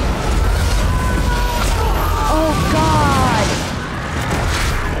 Oh, God.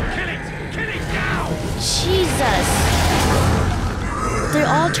 Kill it! Kill it now! Jesus. They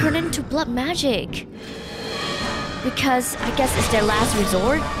all turn into blood magic. Because I guess it's their last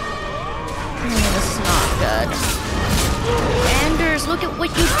resort. This is not good. Anders, look at what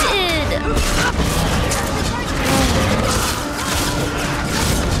you did!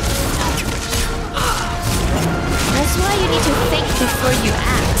 That's why you need to think before you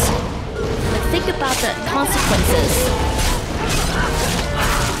act. Like, think about the consequences.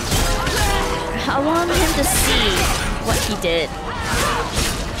 I want him to see what he did.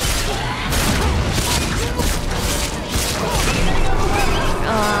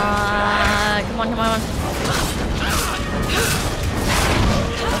 Come on.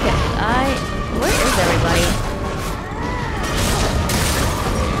 Okay, where is everybody?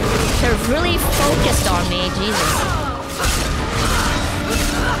 They're really focused on me, Jesus.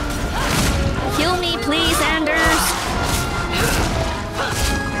 Heal me, please, Anders.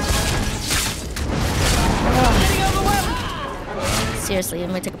 Seriously, I'm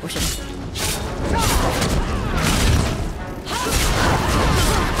gonna take a potion.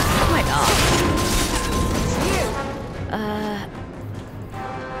 Oh my god.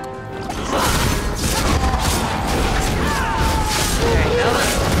 There you go.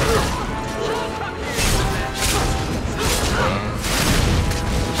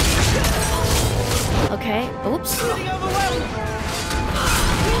 Okay, oops.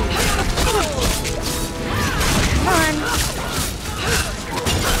 Run.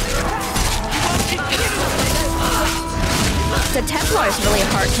 The Templar is really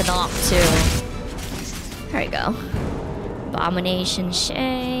hard to knock too. There you go. Abomination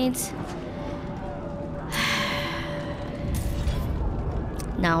Shades.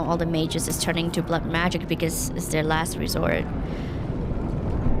 Now all the mages is turning to blood magic because it's their last resort.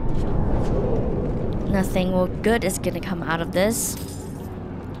 Nothing good is gonna come out of this.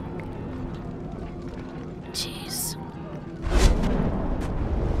 Jeez.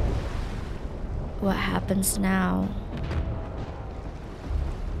 What happens now?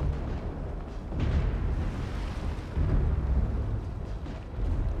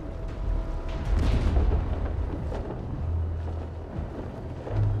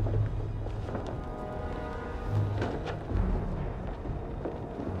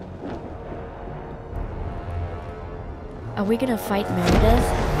 Are we gonna fight Meredith?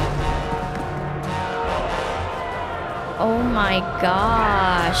 Oh my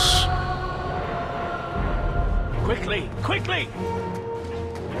gosh. Quickly! Quickly!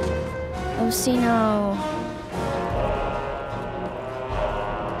 Orsino.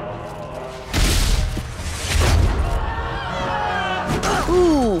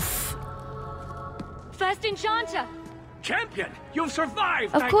 Oof. First Enchanter! Champion! You've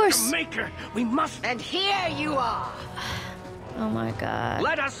survived! Of course. Maker! We must... And here you are! Oh my god.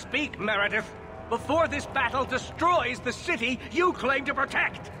 Let us speak, Meredith, before this battle destroys the city you claim to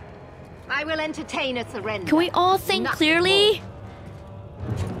protect! I will entertain a surrender. Can we all think Nothing clearly?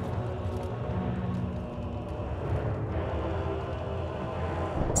 more.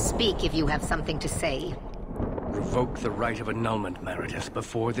 Speak if you have something to say. Revoke the right of annulment, Meredith,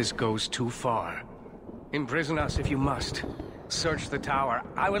 before this goes too far. Imprison us if you must. Search the tower.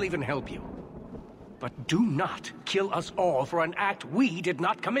 I will even help you. But do not kill us all for an act we did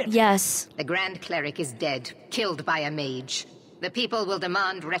not commit. Yes. The Grand Cleric is dead, killed by a mage. The people will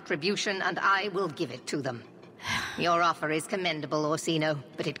demand retribution, and I will give it to them. Your offer is commendable, Orsino,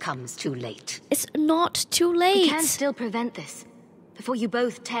 but it comes too late. It's not too late. We can still prevent this, before you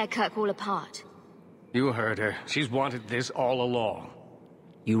both tear Kirkwall apart. You heard her. She's wanted this all along.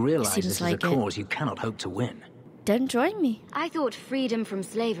 You realize Seems this is like a it. cause you cannot hope to win. Then join me. I thought freedom from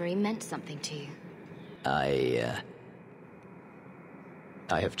slavery meant something to you. I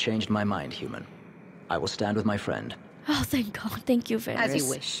have changed my mind, human. I will stand with my friend. Oh, thank God. Thank you, Varys. As you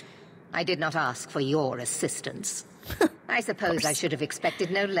wish. I did not ask for your assistance. I suppose I should have expected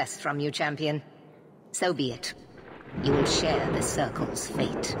no less from you, champion. So be it. You will share the Circle's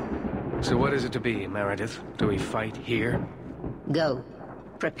fate. So what is it to be, Meredith? Do we fight here? Go.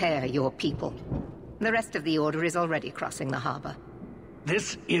 Prepare your people. The rest of the Order is already crossing the harbor.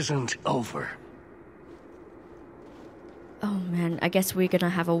 This isn't over. Oh man, I guess we're gonna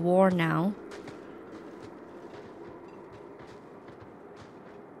have a war now.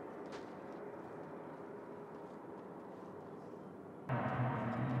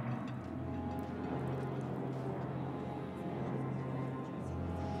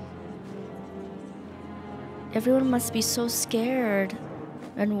 Everyone must be so scared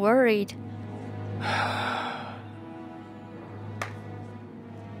and worried.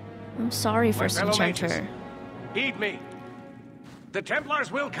 I'm sorry, First Enchanter. Heed me. The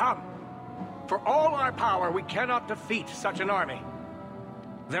Templars will come. For all our power, we cannot defeat such an army.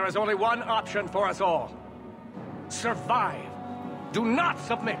 There is only one option for us all. Survive. Do not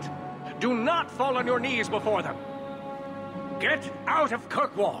submit. Do not fall on your knees before them. Get out of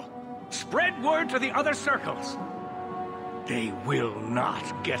Kirkwall. Spread word to the other circles. They will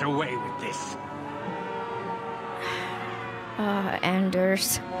not get away with this.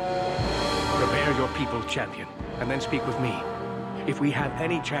 Anders. Prepare your people, champion, and then speak with me. If we have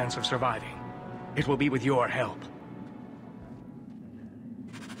any chance of surviving, it will be with your help.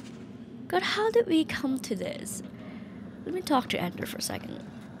 God, how did we come to this? Let me talk to Ender for a second.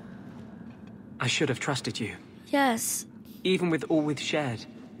 I should have trusted you. Yes. Even with all we've shared,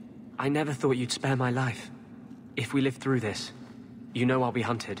 I never thought you'd spare my life. If we live through this, you know I'll be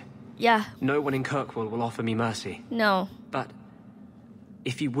hunted. Yeah. No one in Kirkwall will offer me mercy. No. But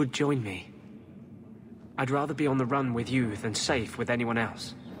if you would join me, I'd rather be on the run with you than safe with anyone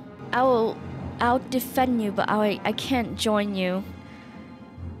else. I'll defend you, but I can't join you.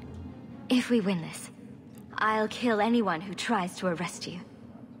 If we win this, I'll kill anyone who tries to arrest you.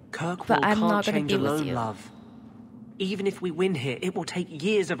 Kirkwall can't change alone, love. Even if we win here, it will take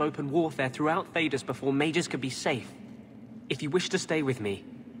years of open warfare throughout Thedas before mages can be safe. If you wish to stay with me,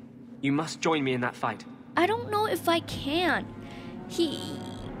 you must join me in that fight. I don't know if I can. He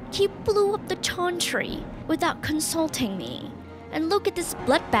blew up the Chantry without consulting me. And look at this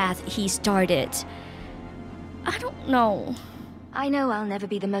bloodbath he started. I don't know. I know I'll never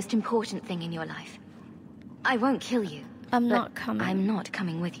be the most important thing in your life. I won't kill you. I'm not coming. I'm not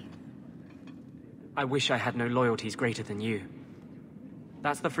coming with you. I wish I had no loyalties greater than you.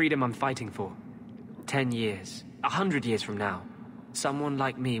 That's the freedom I'm fighting for. 10 years, 100 years from now, someone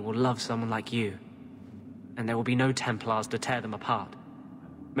like me will love someone like you. And there will be no Templars to tear them apart.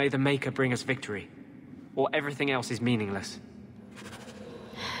 May the Maker bring us victory, or everything else is meaningless.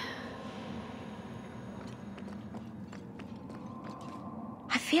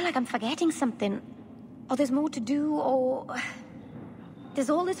 I feel like I'm forgetting something. Or there's more to do, or... Does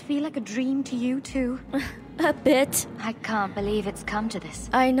all this feel like a dream to you, too? A bit. I can't believe it's come to this.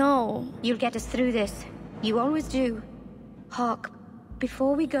 I know. You'll get us through this. You always do. Hawk,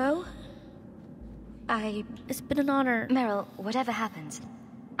 before we go... It's been an honor. Meryl, whatever happens,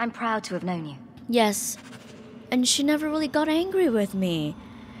 I'm proud to have known you. Yes. And she never really got angry with me.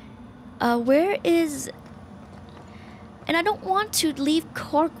 Where is... And I don't want to leave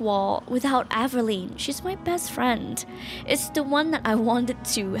Kirkwall without Aveline. She's my best friend. It's the one that I wanted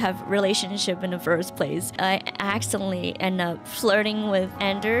to have a relationship in the first place. I accidentally ended up flirting with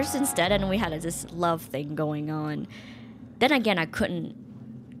Anders instead, and we had this love thing going on. Then again, I couldn't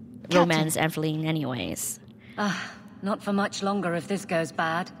romance Aveline anyways. Not for much longer if this goes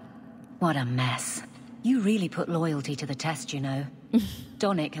bad. What a mess. You really put loyalty to the test, you know.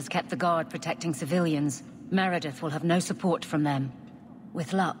 Donick has kept the guard protecting civilians. Meredith will have no support from them.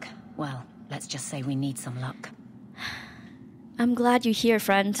 With luck, well, let's just say we need some luck. I'm glad you're here,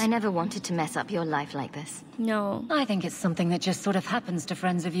 friend. I never wanted to mess up your life like this. No. I think it's something that just sort of happens to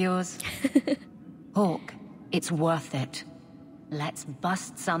friends of yours. Hawk, it's worth it. Let's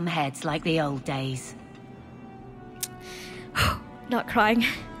bust some heads like the old days. Not crying.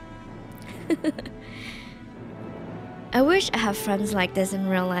 I wish I have friends like this in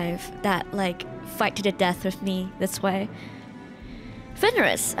real life that, like, fight to the death with me this way.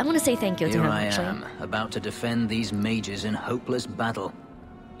 Fenris, I want to say thank you to him, actually. Here I am, about to defend these mages in hopeless battle.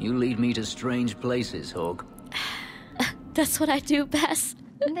 You lead me to strange places, Hawk. That's what I do best.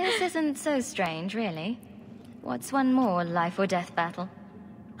 This isn't so strange, really. What's one more life or death battle?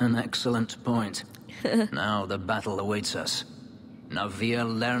 An excellent point. Now the battle awaits us. Navia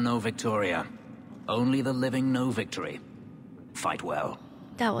Lerno Victoria. Only the living know victory. Fight well.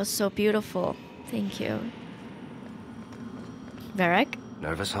 That was so beautiful. Thank you. Varric?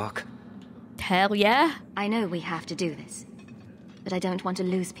 Nervous, Hawk? Hell yeah. I know we have to do this, but I don't want to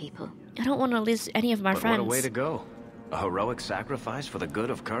lose people. I don't want to lose any of my friends. What a way to go. A heroic sacrifice for the good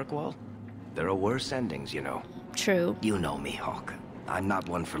of Kirkwall? There are worse endings, you know. True. You know me, Hawk. I'm not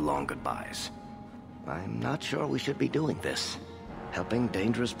one for long goodbyes. I'm not sure we should be doing this. helping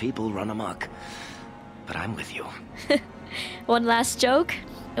dangerous people run amok. But I'm with you. One last joke?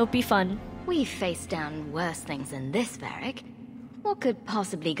 It'll be fun. We've faced down worse things than this, Varric. What could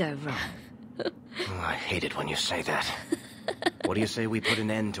possibly go wrong? Oh, I hate it when you say that. What do you say we put an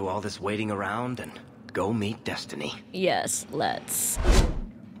end to all this waiting around and go meet destiny? Yes, let's.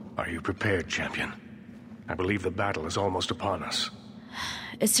 Are you prepared, champion? I believe the battle is almost upon us.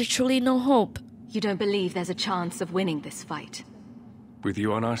 Is there truly no hope? You don't believe there's a chance of winning this fight? With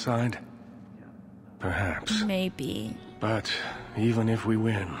you on our side? Perhaps. Maybe. But even if we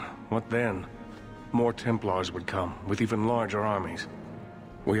win, what then? More Templars would come, with even larger armies.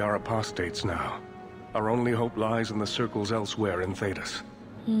 We are apostates now. Our only hope lies in the circles elsewhere in Thedas.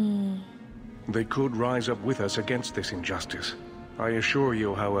 They could rise up with us against this injustice. I assure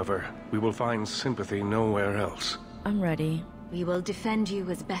you, however, we will find sympathy nowhere else. I'm ready. We will defend you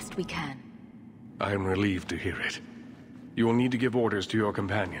as best we can. I am relieved to hear it. You will need to give orders to your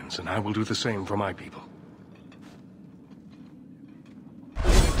companions, and I will do the same for my people.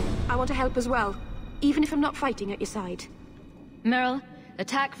 I want to help as well, even if I'm not fighting at your side. Meryl,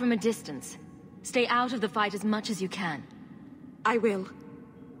 attack from a distance. Stay out of the fight as much as you can. I will.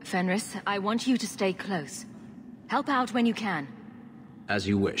 Fenris, I want you to stay close. Help out when you can. As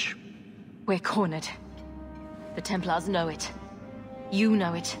you wish. We're cornered. The Templars know it. You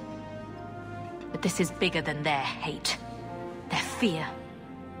know it. But this is bigger than their hate. Their fear.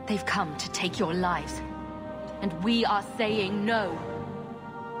 They've come to take your lives. And we are saying no.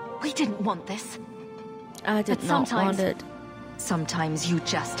 We didn't want this. I did not want it. Sometimes you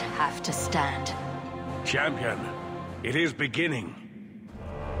just have to stand. Champion, it is beginning.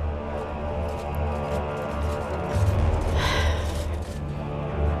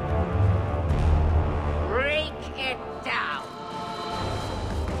 Break it down.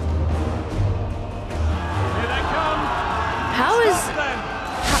 How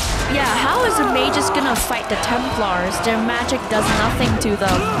is the mages gonna fight the Templars? Their magic does nothing to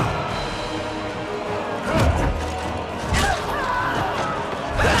them.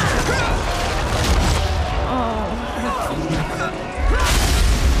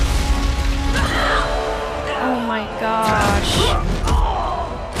 Oh my gosh.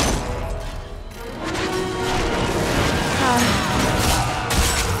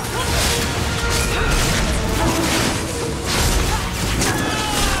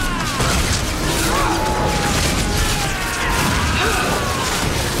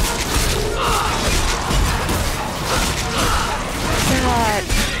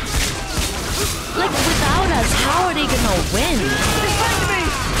 Like, without us, how are they gonna win?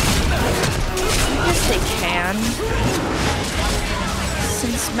 I guess they can.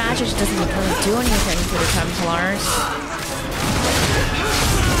 Since magic doesn't really do anything to the Templars.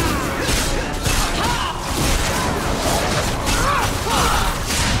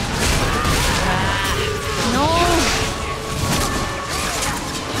 No!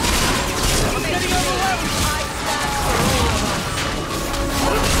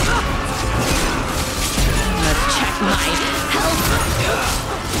 Check my health.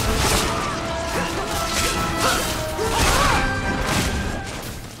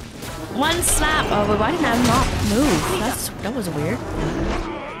 One slap. Oh, but why did I not move? That was weird.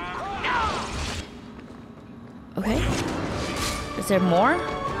 Okay. Is there more?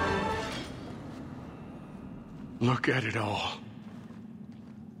 Look at it all.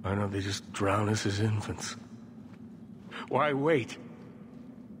 I know they just drown us as infants. Why wait?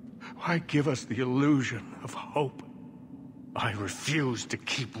 Why give us the illusion of hope? I refuse to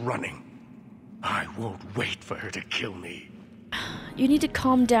keep running. I won't wait for her to kill me. You need to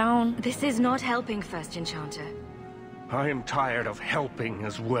calm down. This is not helping, First Enchanter. I am tired of helping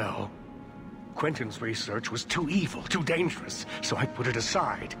as well. Quentin's research was too evil, too dangerous, so I put it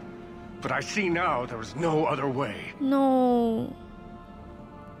aside. But I see now there is no other way. No.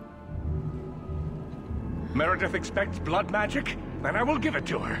 Meredith expects blood magic? Then I will give it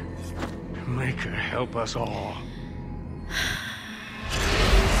to her. Make her help us all.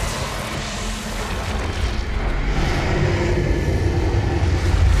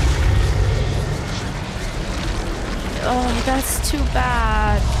 Oh, that's too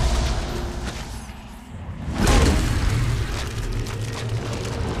bad.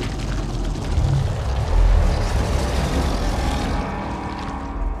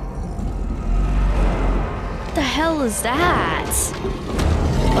 What the hell is that?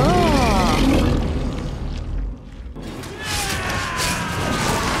 Oh.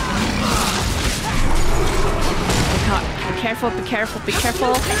 Be careful, be careful, be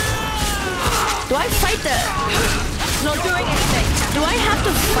careful. Do I fight the... Not doing anything. Do I have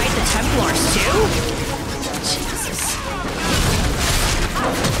to fight the Templars too? Jesus.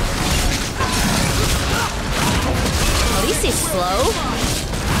 At least he's slow.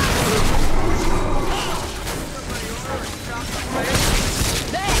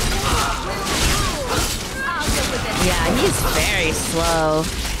 Yeah, he's very slow.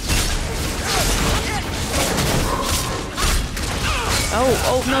 Oh,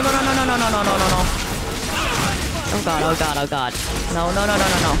 no. Oh god. No.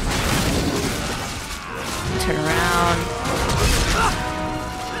 Turn around.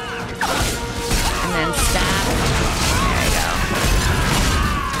 And then stab. There you go.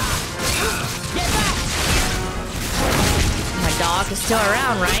 My dog is still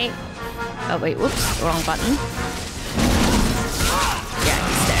around, right? Oh wait, whoops, wrong button. Yeah,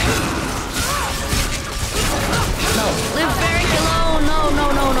 he's there. No, live very low. No.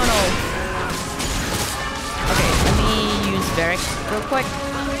 Okay, let me use Varric real quick.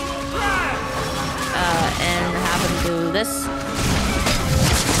 And have him do this.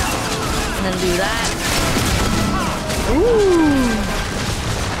 And then do that. Ooh!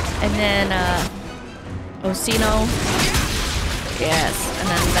 And then, Orsino. Yes, and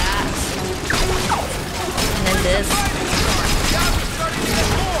then that. And then this.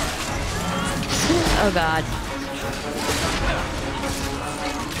 Oh god.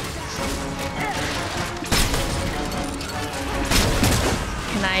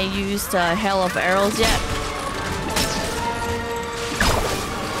 Can I use the Hell of Arrows yet?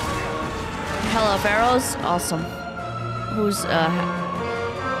 Hell of Arrows? Awesome. Who's,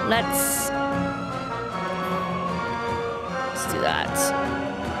 let's do that.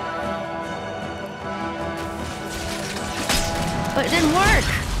 But it didn't work!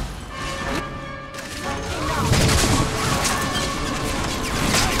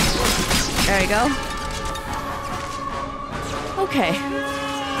 There you go. Okay.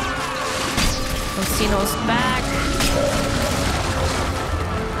 Orsino's back.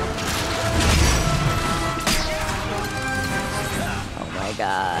 Oh my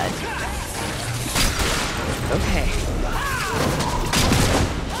god. Okay.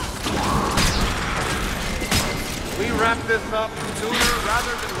 We wrap this up sooner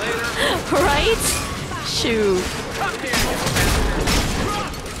rather than later. Right? Shoot.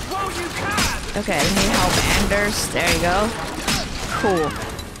 Okay, let me help Anders. There you go. Cool.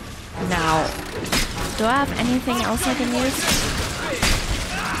 Now, do I have anything else I can use?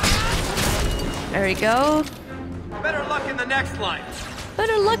 There we go. Better luck in the next life.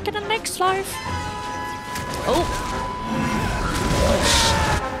 Better luck in the next life. Oh.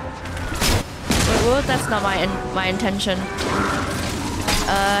 Wait, that's not my intention.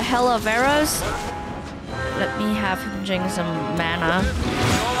 Hell of Arrows. Let me have him drink some mana.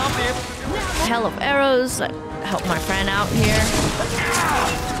 Hell of Arrows. Help my friend out here.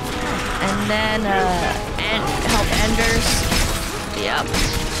 And then, and help Anders. Yep.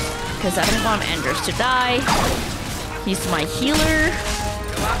 Because I don't want Anders to die. He's my healer.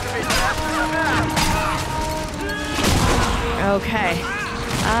 Okay.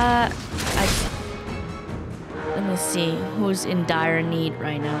 Let me see who's in dire need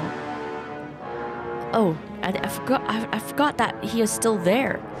right now. Oh, I forgot that he is still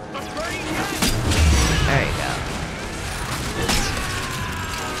there. There you go.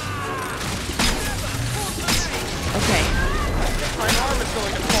 Okay. My arm is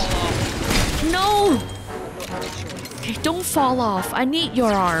going to fall off. No! Okay, don't fall off. I need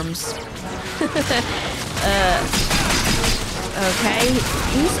your arms. Okay,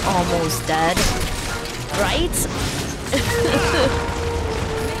 he's almost dead. Right?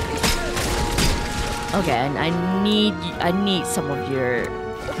 Okay, and I need some of your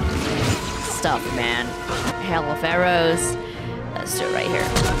stuff, man. Hell of Arrows. Let's do it right here.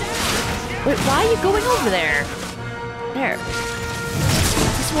 Wait, why are you going over there? There.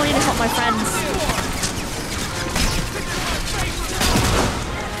 Just wanting to help my friends.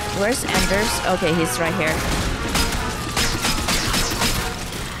 Where's Anders? Okay, he's right here.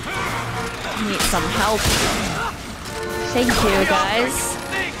 Need some help. Thank you, guys.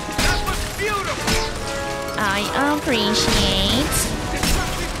 I appreciate.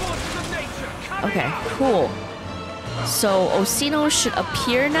 Okay, cool. So Orsino should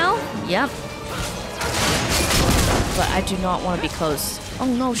appear now. Yep. But I do not want to be close. Oh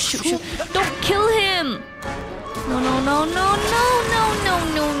no! Shoot! Don't kill him! No!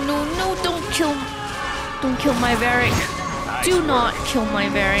 Don't kill my Varric. Do not kill my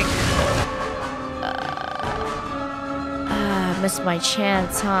Varric. Missed my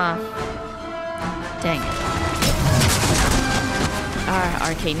chance, huh? Dang it.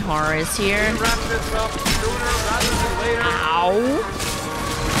 Arcane Horror is here. Ow!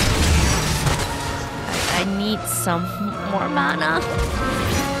 I I need some more mana.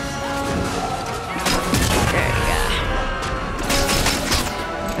 There you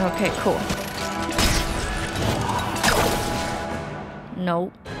go. Okay, cool.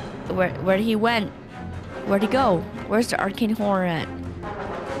 No. Where'd he went? Where'd he go? Where's the arcane horror at?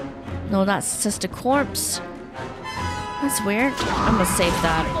 No, that's just a corpse. That's weird. I'm gonna save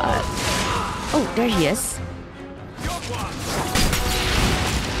that. Oh, there he is.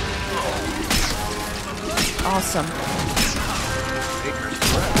 Awesome.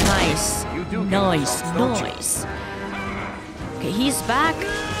 Nice. Nice. Nice. Okay, he's back.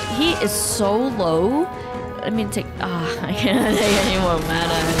 He is so low. Let me take... I can't take any more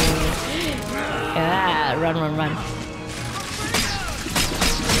mana. Yeah, run.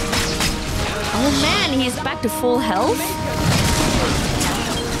 Oh man, he's back to full health?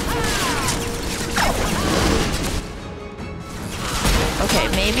 Okay,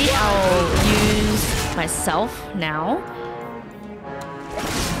 maybe I'll use myself now.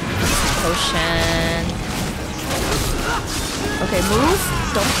 Potion. Okay, move.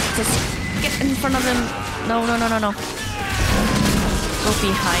 Don't just get in front of him. No. Go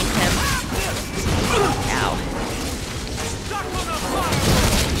behind him. Ow.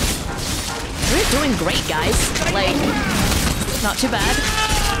 We're doing great, guys. Like, not too bad.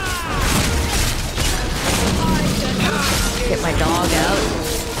 Get my dog out.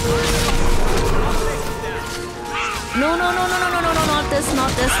 No, not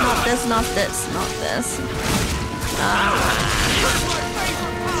this.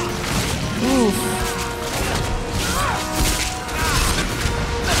 Oof.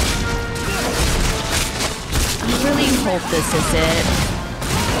 I really hope this is it.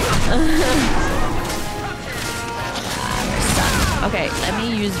 Okay, let me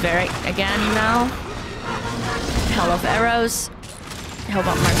use Varric again now. Hell of arrows. Help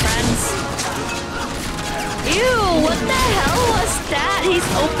out my friends. Ew, what the hell was that? He's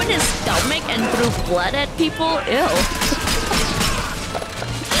opened his stomach and threw blood at people? Ew.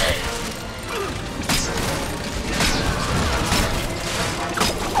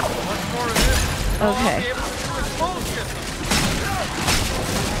 Okay.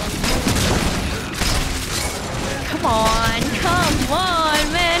 Come on,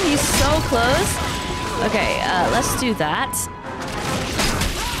 man, he's so close. Okay, let's do that.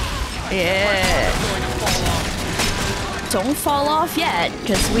 Yeah. Don't fall off yet,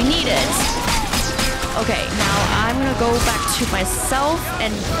 because we need it. Okay, now I'm gonna go back to myself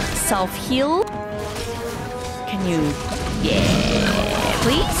and self-heal. Can you... Yeah.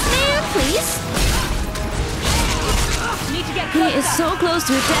 Please, man, please. He is so close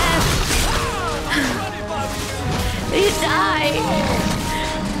to death. He died.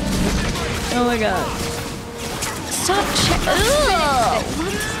 Oh my god. Stop Ugh!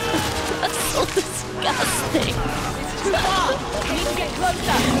 That's so disgusting.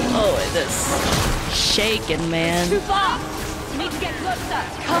 Oh, it is shaking, man. Too far. You need to get closer.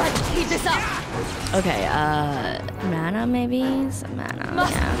 Can't keep this up. Okay, mana maybe? Some mana.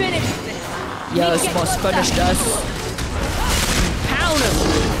 Must finish this. Yes, must finish this. Pound him.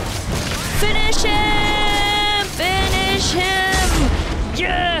 Finish him! Finish him!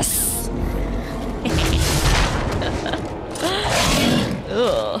 Yes!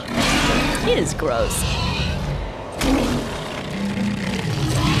 Ugh. It is gross.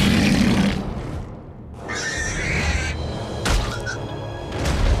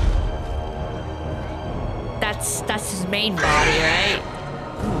 That's his main body, right?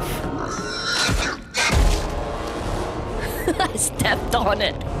 I stepped on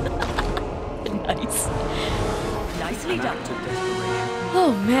it. Nice. Nicely done.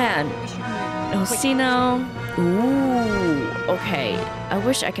 Oh man. Orsino. Ooh. Okay. I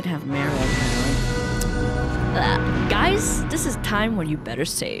wish I could have Meryl now. Guys, this is time when you better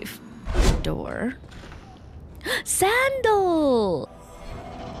save. Door. Sandal!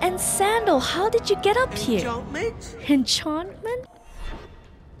 And Sandal, how did you get up here? Enchantment?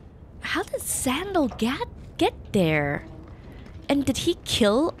 How did Sandal get there? And did he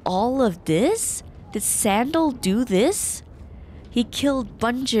kill all of this? Did Sandal do this? He killed a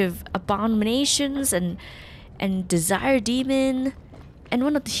bunch of abominations and Desire Demon and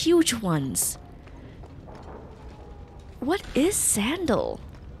one of the huge ones. What is Sandal?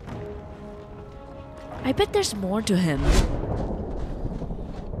 I bet there's more to him.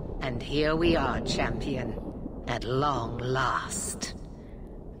 And here we are, champion. At long last.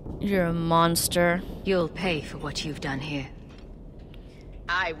 You're a monster. You'll pay for what you've done here.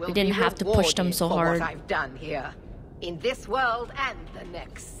 I will We didn't have to push them so hard. What I've done here, in this world and the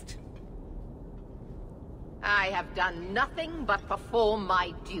next. I have done nothing but perform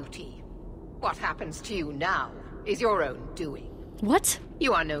my duty. What happens to you now is your own doing. What?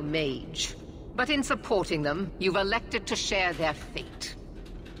 You are no mage. But in supporting them, you've elected to share their fate.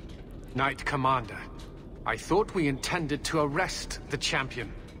 Knight Commander, I thought we intended to arrest the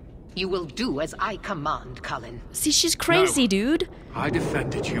champion. You will do as I command, Cullen. See, she's crazy, dude. I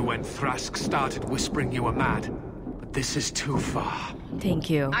defended you when Thrask started whispering you were mad. But this is too far. Thank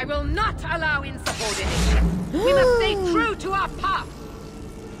you. I will not allow insubordination. We must stay true to our path.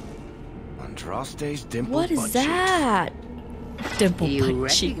 Andraste's dimple What is butt that? Dimple You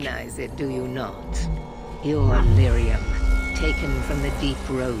butt cheek. recognize it, do you not? Your lyrium, taken from the deep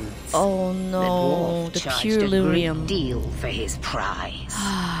roads. Oh no, the the dwarf pure charged a great lyrium. deal for his prize.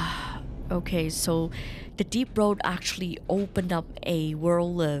 Okay, so the deep road actually opened up a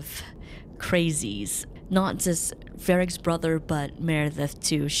world of crazies. Not just Varric's brother, but Meredith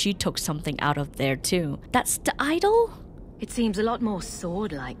too. She took something out of there too. That's the idol? It seems a lot more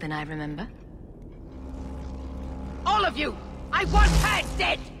sword-like than I remember. All of you! I want her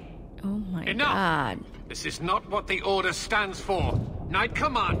dead! Oh my Enough! god. This is not what the order stands for. Knight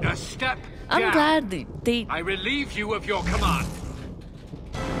Commander, step I'm down. glad they... I relieve you of your command.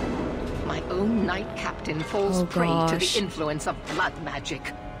 My own knight captain falls prey to the influence of blood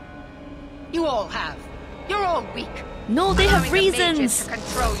magic. You all have. You're all weak. No, they have Allowing the mages reasons. to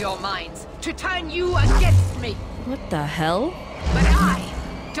control your minds, to turn you against me. What the hell? But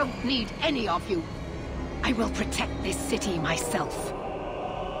I don't need any of you. I will protect this city myself.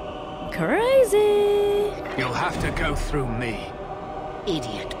 Crazy. You'll have to go through me.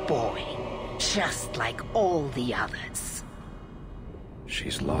 Idiot boy. Just like all the others.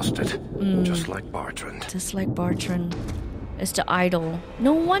 She's lost it, just like Bartrand. Just like Bartrand. It's the idol.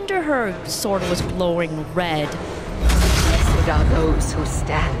 No wonder her sword was glowing red. Blessed are those who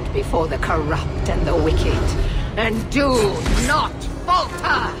stand before the corrupt and the wicked, and do not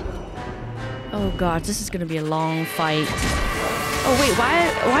falter! Oh god, this is gonna be a long fight. Oh wait, why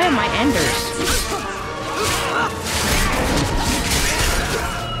are my enders?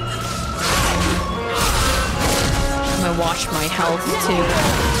 I'm gonna watch my health too.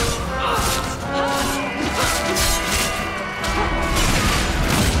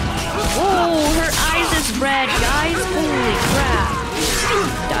 Whoa, her eyes is red, guys. Holy crap.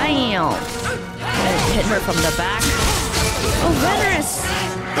 Damn. Hit her from the back. Oh, Venerus.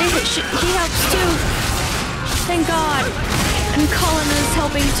 He helps too. Thank God. And Cullen is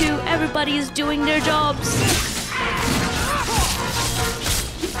helping too. Everybody is doing their jobs.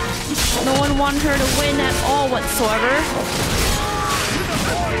 No one wants her to win at all whatsoever.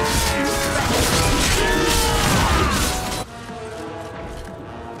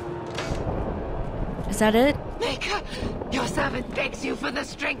 Is that it? Maker, your servant begs you for the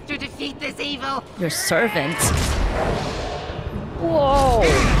strength to defeat this evil. Your servant? Whoa!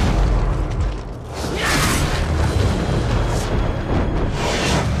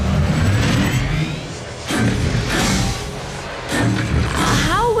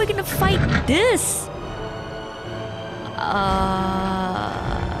 How are we gonna fight this?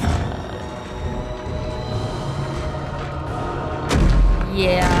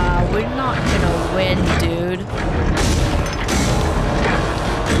 Yeah, we're not gonna win, dude.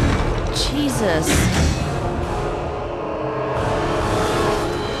 Jesus.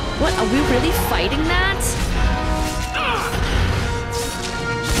 What, are we really fighting that?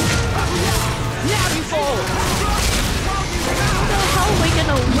 Now you fall! How are we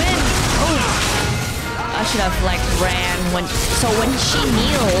gonna win? Oh, I should have like ran when. So when she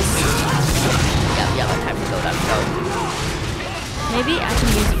kneels. Yeah, time to go. Maybe I can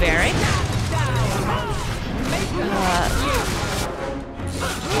use Varric.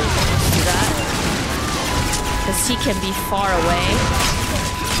 Do that. Because he can be far away.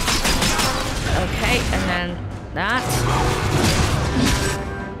 Okay, and then that.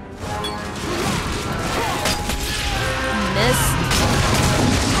 And this.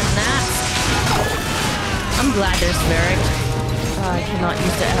 And that. I'm glad there's Varric. I cannot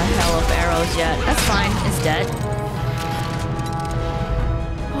use the hell of arrows yet. That's fine, it's dead.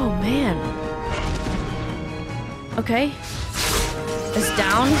 Oh man. Okay. It's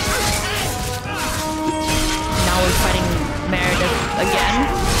down. Now we're fighting Meredith again.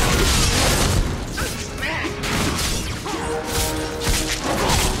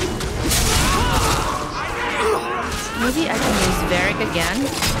 Maybe I can use Varric again,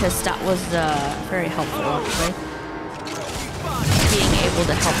 because that was very helpful actually. Being able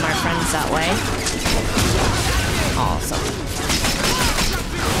to help my friends that way. Awesome.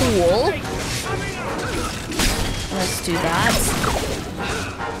 Cool. Let's do that.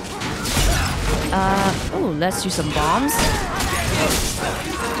 Oh, let's do some bombs.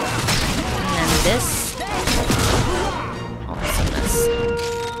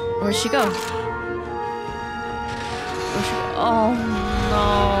 she go? Where'd she go? Oh no.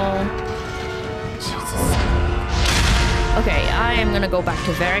 Jesus. Okay, I am gonna go back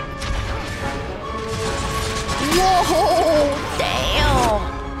to Varric. Whoa! Damn!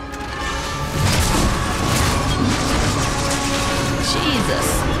 Jesus.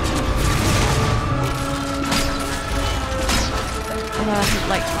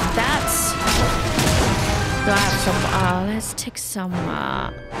 Like that's. Do I have some? Let's take some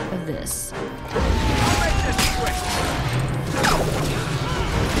of this.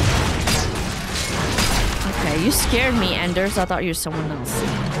 Okay, you scared me, Enders. I thought you were someone else.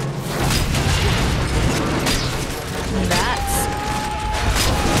 That's.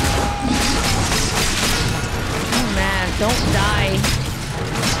 Oh man, don't die.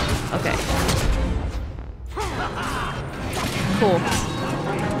 Okay. Cool.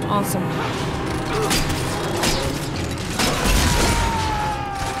 Awesome.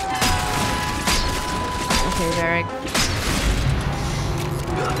 Okay, Varric.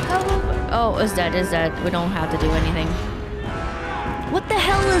 Oh, is that? We don't have to do anything. What the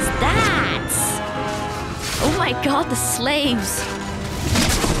hell is that? Oh my god, the slaves.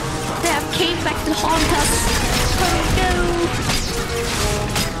 They have came back to haunt us. Oh no.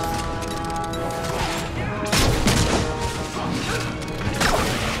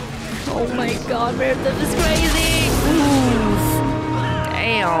 Oh my god, Meredith is crazy. Oof.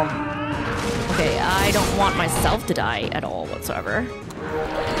 Damn. Okay, I don't want myself to die at all whatsoever.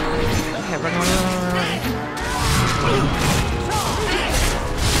 Okay, run.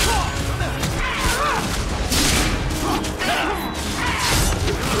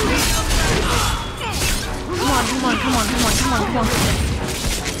 Come on.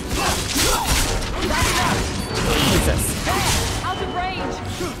 Jesus. Out of range.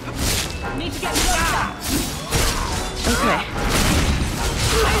 Need to get closer. Okay.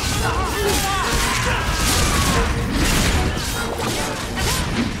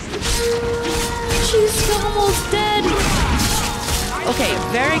 She's almost dead. Okay,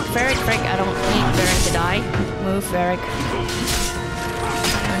 Varric. I don't need Varric to die. Move, Varric.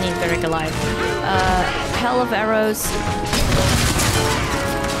 I need Varric alive. Hell of arrows.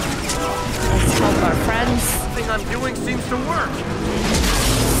 Let's help our friends. Everything I'm doing seems to work.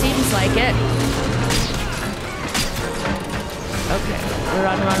 Seems like it. Okay,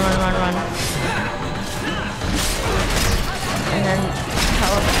 run. And then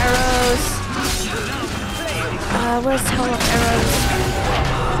hell of arrows. Where's hell of arrows?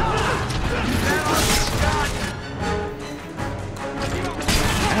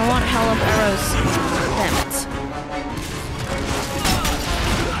 I don't want hell of arrows. Damn it.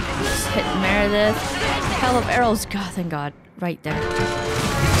 Just hit Meredith. Hell of arrows. God, thank God. Right there.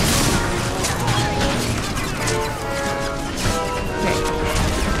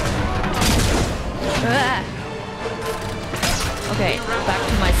 Okay, back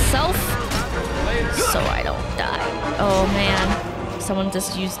to myself, so I don't die. Oh man, someone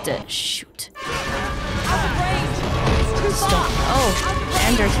just used it. Shoot. Stop. Oh,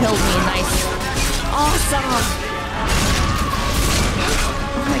 Ender killed me. Nice. Awesome.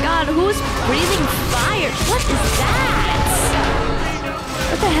 Oh my god, who's breathing fire? What is that?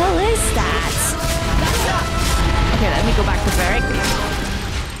 What the hell is that? Okay, let me go back to Varric.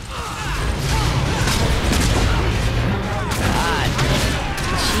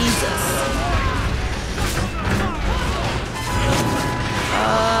 Jesus.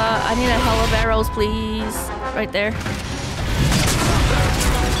 I need a hell of arrows, please. Right there.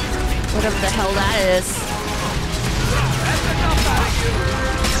 Whatever the hell that is.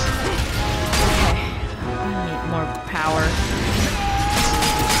 Okay. I need more power.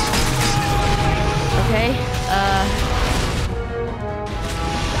 Okay.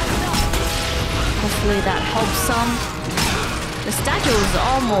 Hopefully that helps some. The statue is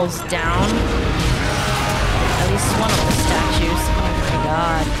almost down. At least one of the statues. Oh my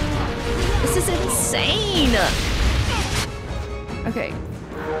god. This is insane! Okay.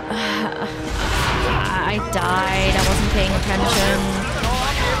 I died. I wasn't paying attention.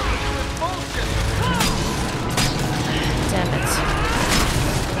 Damn it.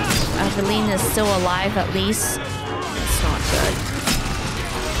 Aveline is still alive at least. It's not good.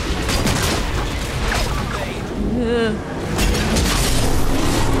 Ugh.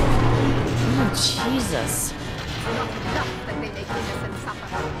 Oh, Jesus.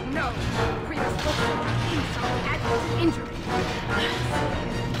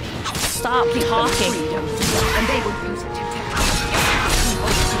 Stop talking. And they would use it to test.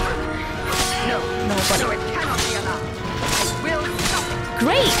 No, but it cannot be allowed. I will stop it.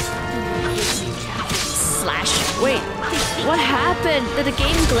 Great. Slash. Wait, what happened? Did the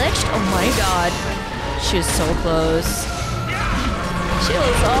game glitched? Oh my god. She was so close. She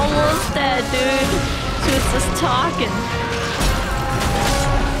was almost dead, dude. She was just talking.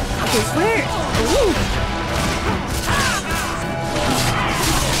 Okay, where? Ooh.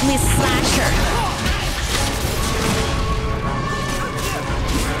 Let me slash her.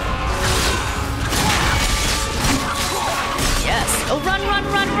 Yes. Oh, run, run,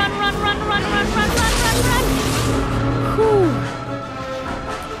 run, run, run, run, run, run, run, run, run, run. Whew.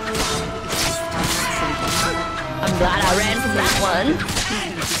 I'm glad I ran from that one.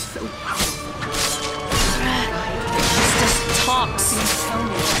 She just talks.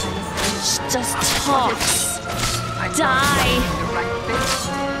 She just talks. Die.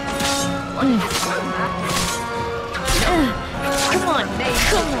 Come on,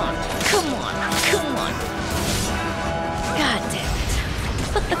 come on, come on, come on. God damn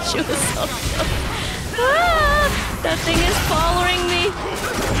it. She was so close. Ah, that thing is following me.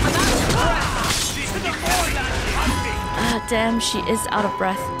 Ah, damn, she is out of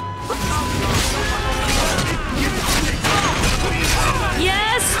breath.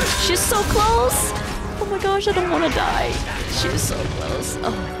 Yes! She's so close! Oh my gosh, I don't want to die. She's so close.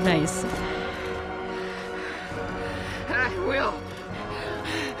 Oh, nice. I will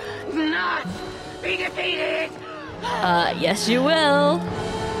not be defeated! Yes you will.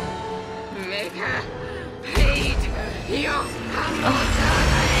 Make her hate you.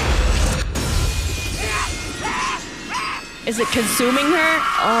 Is it consuming her?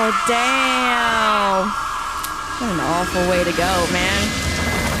 Oh, damn. What an awful way to go, man.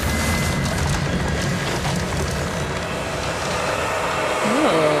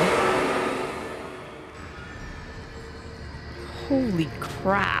 Oh. Holy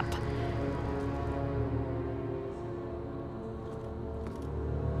crap.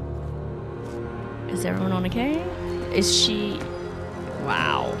 Is everyone okay? Is she...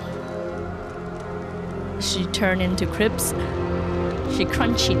 Wow. She turned into crisps. She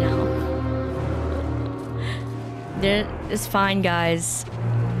crunchy now. It's fine, guys.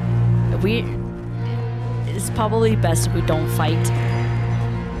 It's probably best if we don't fight.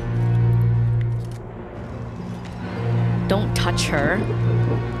 Don't touch her.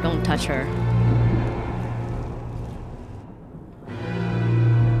 Don't touch her.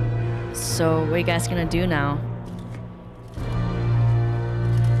 So what are you guys gonna do now?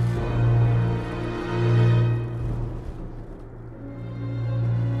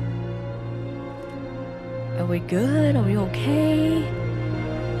 Are we good? Are we okay?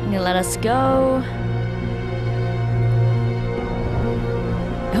 Can you let us go?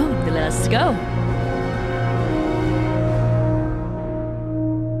 Oh, they let us go.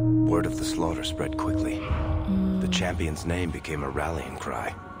 Word of the slaughter spread quickly. The champion's name became a rallying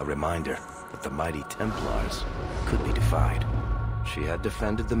cry, a reminder that the mighty Templars could be defied. She had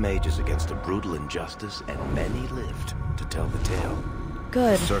defended the mages against a brutal injustice, and many lived to tell the tale.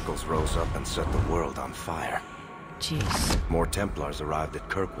 Good. Circles rose up and set the world on fire. Jeez. More Templars arrived at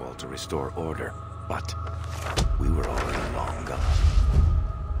Kirkwall to restore order, but we were already long gone.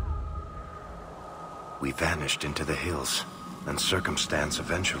 We vanished into the hills, and circumstance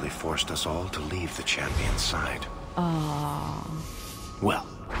eventually forced us all to leave the champion's side. Aww. Well,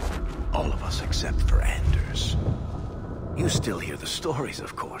 all of us except for Anders. You still hear the stories,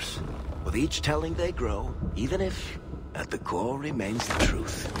 of course. With each telling they grow, even if, at the core, remains the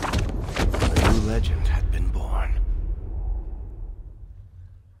truth. A new legend had been born.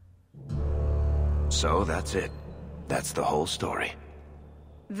 So that's it. That's the whole story.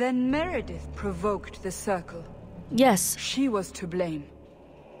 Then Meredith provoked the circle. Yes. She was to blame.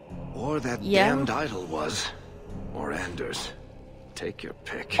 Or that damned idol was. Or Anders. Take your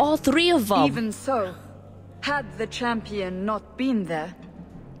pick. All three of them. Even so, had the champion not been there...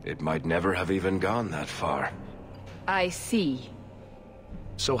 It might never have even gone that far. I see.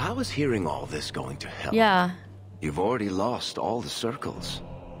 So how is hearing all this going to help? Yeah. You've already lost all the circles.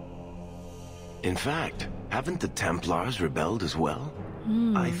 In fact, haven't the Templars rebelled as well?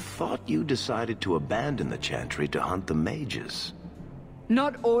 I thought you decided to abandon the Chantry to hunt the mages.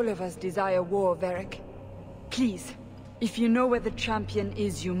 Not all of us desire war, Varric. Please, if you know where the champion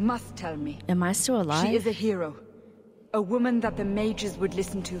is, you must tell me. Am I still alive? She is a hero. A woman that the mages would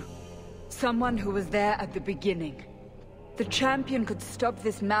listen to. Someone who was there at the beginning. The champion could stop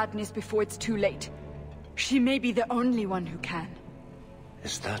this madness before it's too late. She may be the only one who can.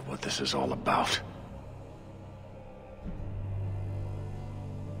 Is that what this is all about?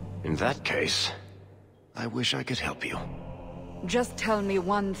 In that case, I wish I could help you. Just tell me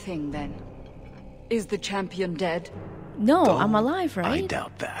one thing, then. Is the champion dead? No, I'm alive, right? I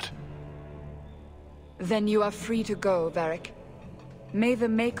doubt that. Then you are free to go, Varric. May the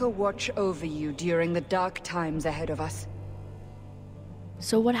Maker watch over you during the dark times ahead of us.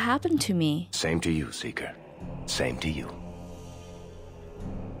 So what happened to me? Same to you, Seeker. Same to you.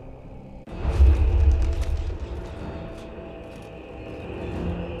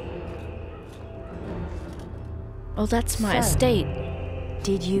 Oh, that's my estate.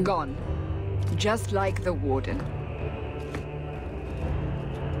 Did you? Gone. Just like the Warden.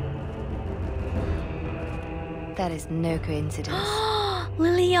 That is no coincidence.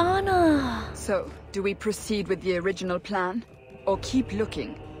 Liliana! So, do we proceed with the original plan? Or keep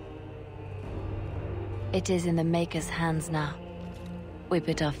looking? It is in the Maker's hands now. We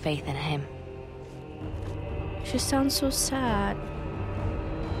put our faith in him. She sounds so sad.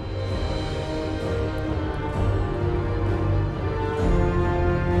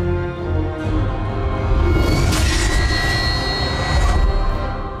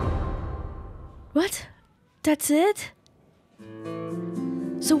 What? That's it?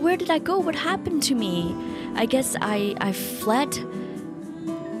 So where did I go? What happened to me? I guess I fled.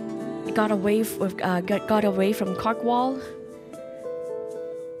 Got away from Kirkwall.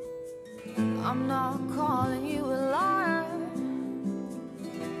 I'm not calling you a liar.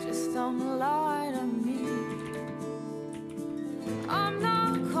 Just don't lie to me. I'm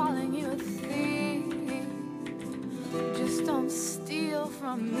not calling you a thief. Just don't steal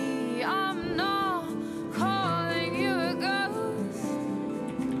from me. I'm not calling you a ghost.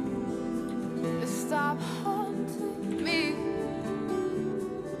 Just stop haunting me.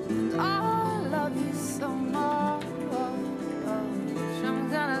 I love you so much. I'm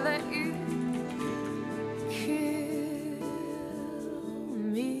gonna let you kill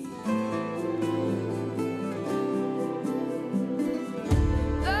me.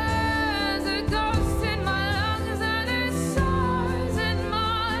 There's a ghost in my lungs and it soars in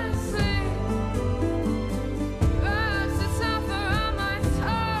my sleep. Wraps itself around my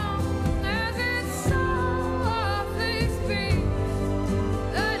tongue as it softly speaks.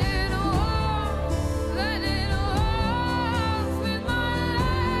 Let it waltz with my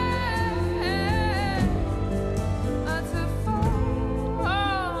legs. To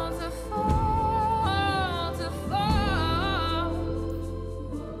fall, to fall, to fall.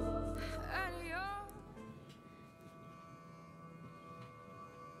 And you're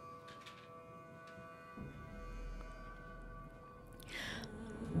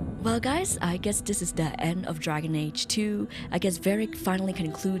Well guys, I guess this is the end of Dragon Age 2. I guess Varric finally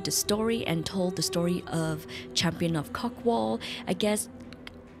concluded the story and told the story of Champion of Kirkwall. I guess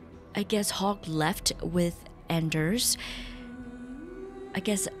Hawk left with Anders. I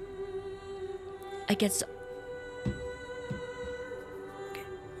guess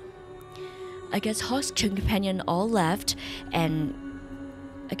Hawk's companion all left, and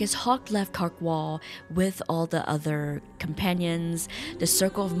I guess Hawk left Kirkwall with all the other companions. The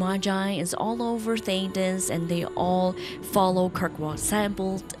Circle of Magi is all over Thedas, and they all follow Kirkwall's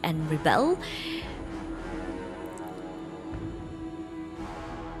example and rebel.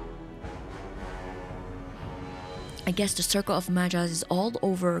 I guess the Circle of Magi is all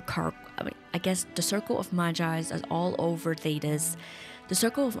over I guess the Circle of Magi is all over Thedas. The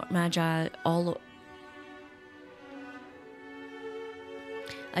Circle of Magi all.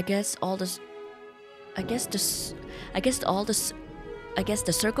 I guess the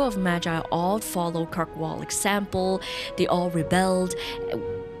Circle of Magi all follow Kirkwall's example. They all rebelled,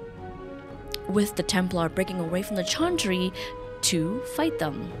 with the Templar breaking away from the Chantry to fight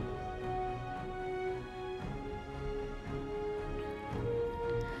them.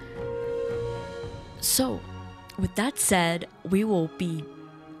 So, with that said, we'll be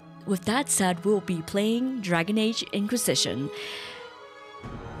playing Dragon Age Inquisition.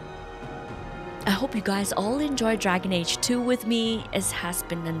 I hope you guys all enjoyed Dragon Age 2 with me. It has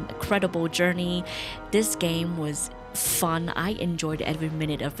been an incredible journey. This game was fun. I enjoyed every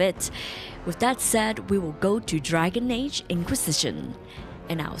minute of it. With that said, we will go to Dragon Age Inquisition,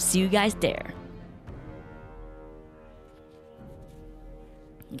 and I'll see you guys there.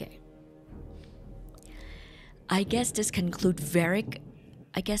 Okay. I guess this concludes Varric.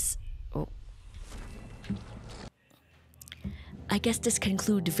 I guess this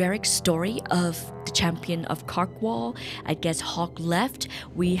concludes Varric's story of the Champion of Kirkwall. I guess Hawk left.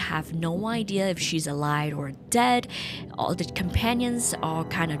 We have no idea if she's alive or dead. All the companions are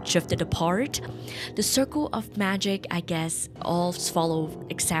kind of drifted apart. The Circle of Magic, I guess, all follow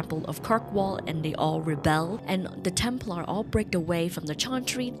example of Kirkwall, and they all rebel. And the Templar all break away from the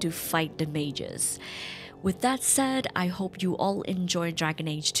Chantry to fight the mages. With that said, I hope you all enjoyed Dragon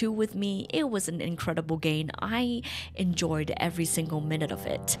Age 2 with me. It was an incredible game. I enjoyed every single minute of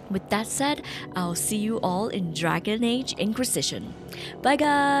it. With that said, I'll see you all in Dragon Age Inquisition. Bye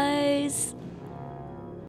guys!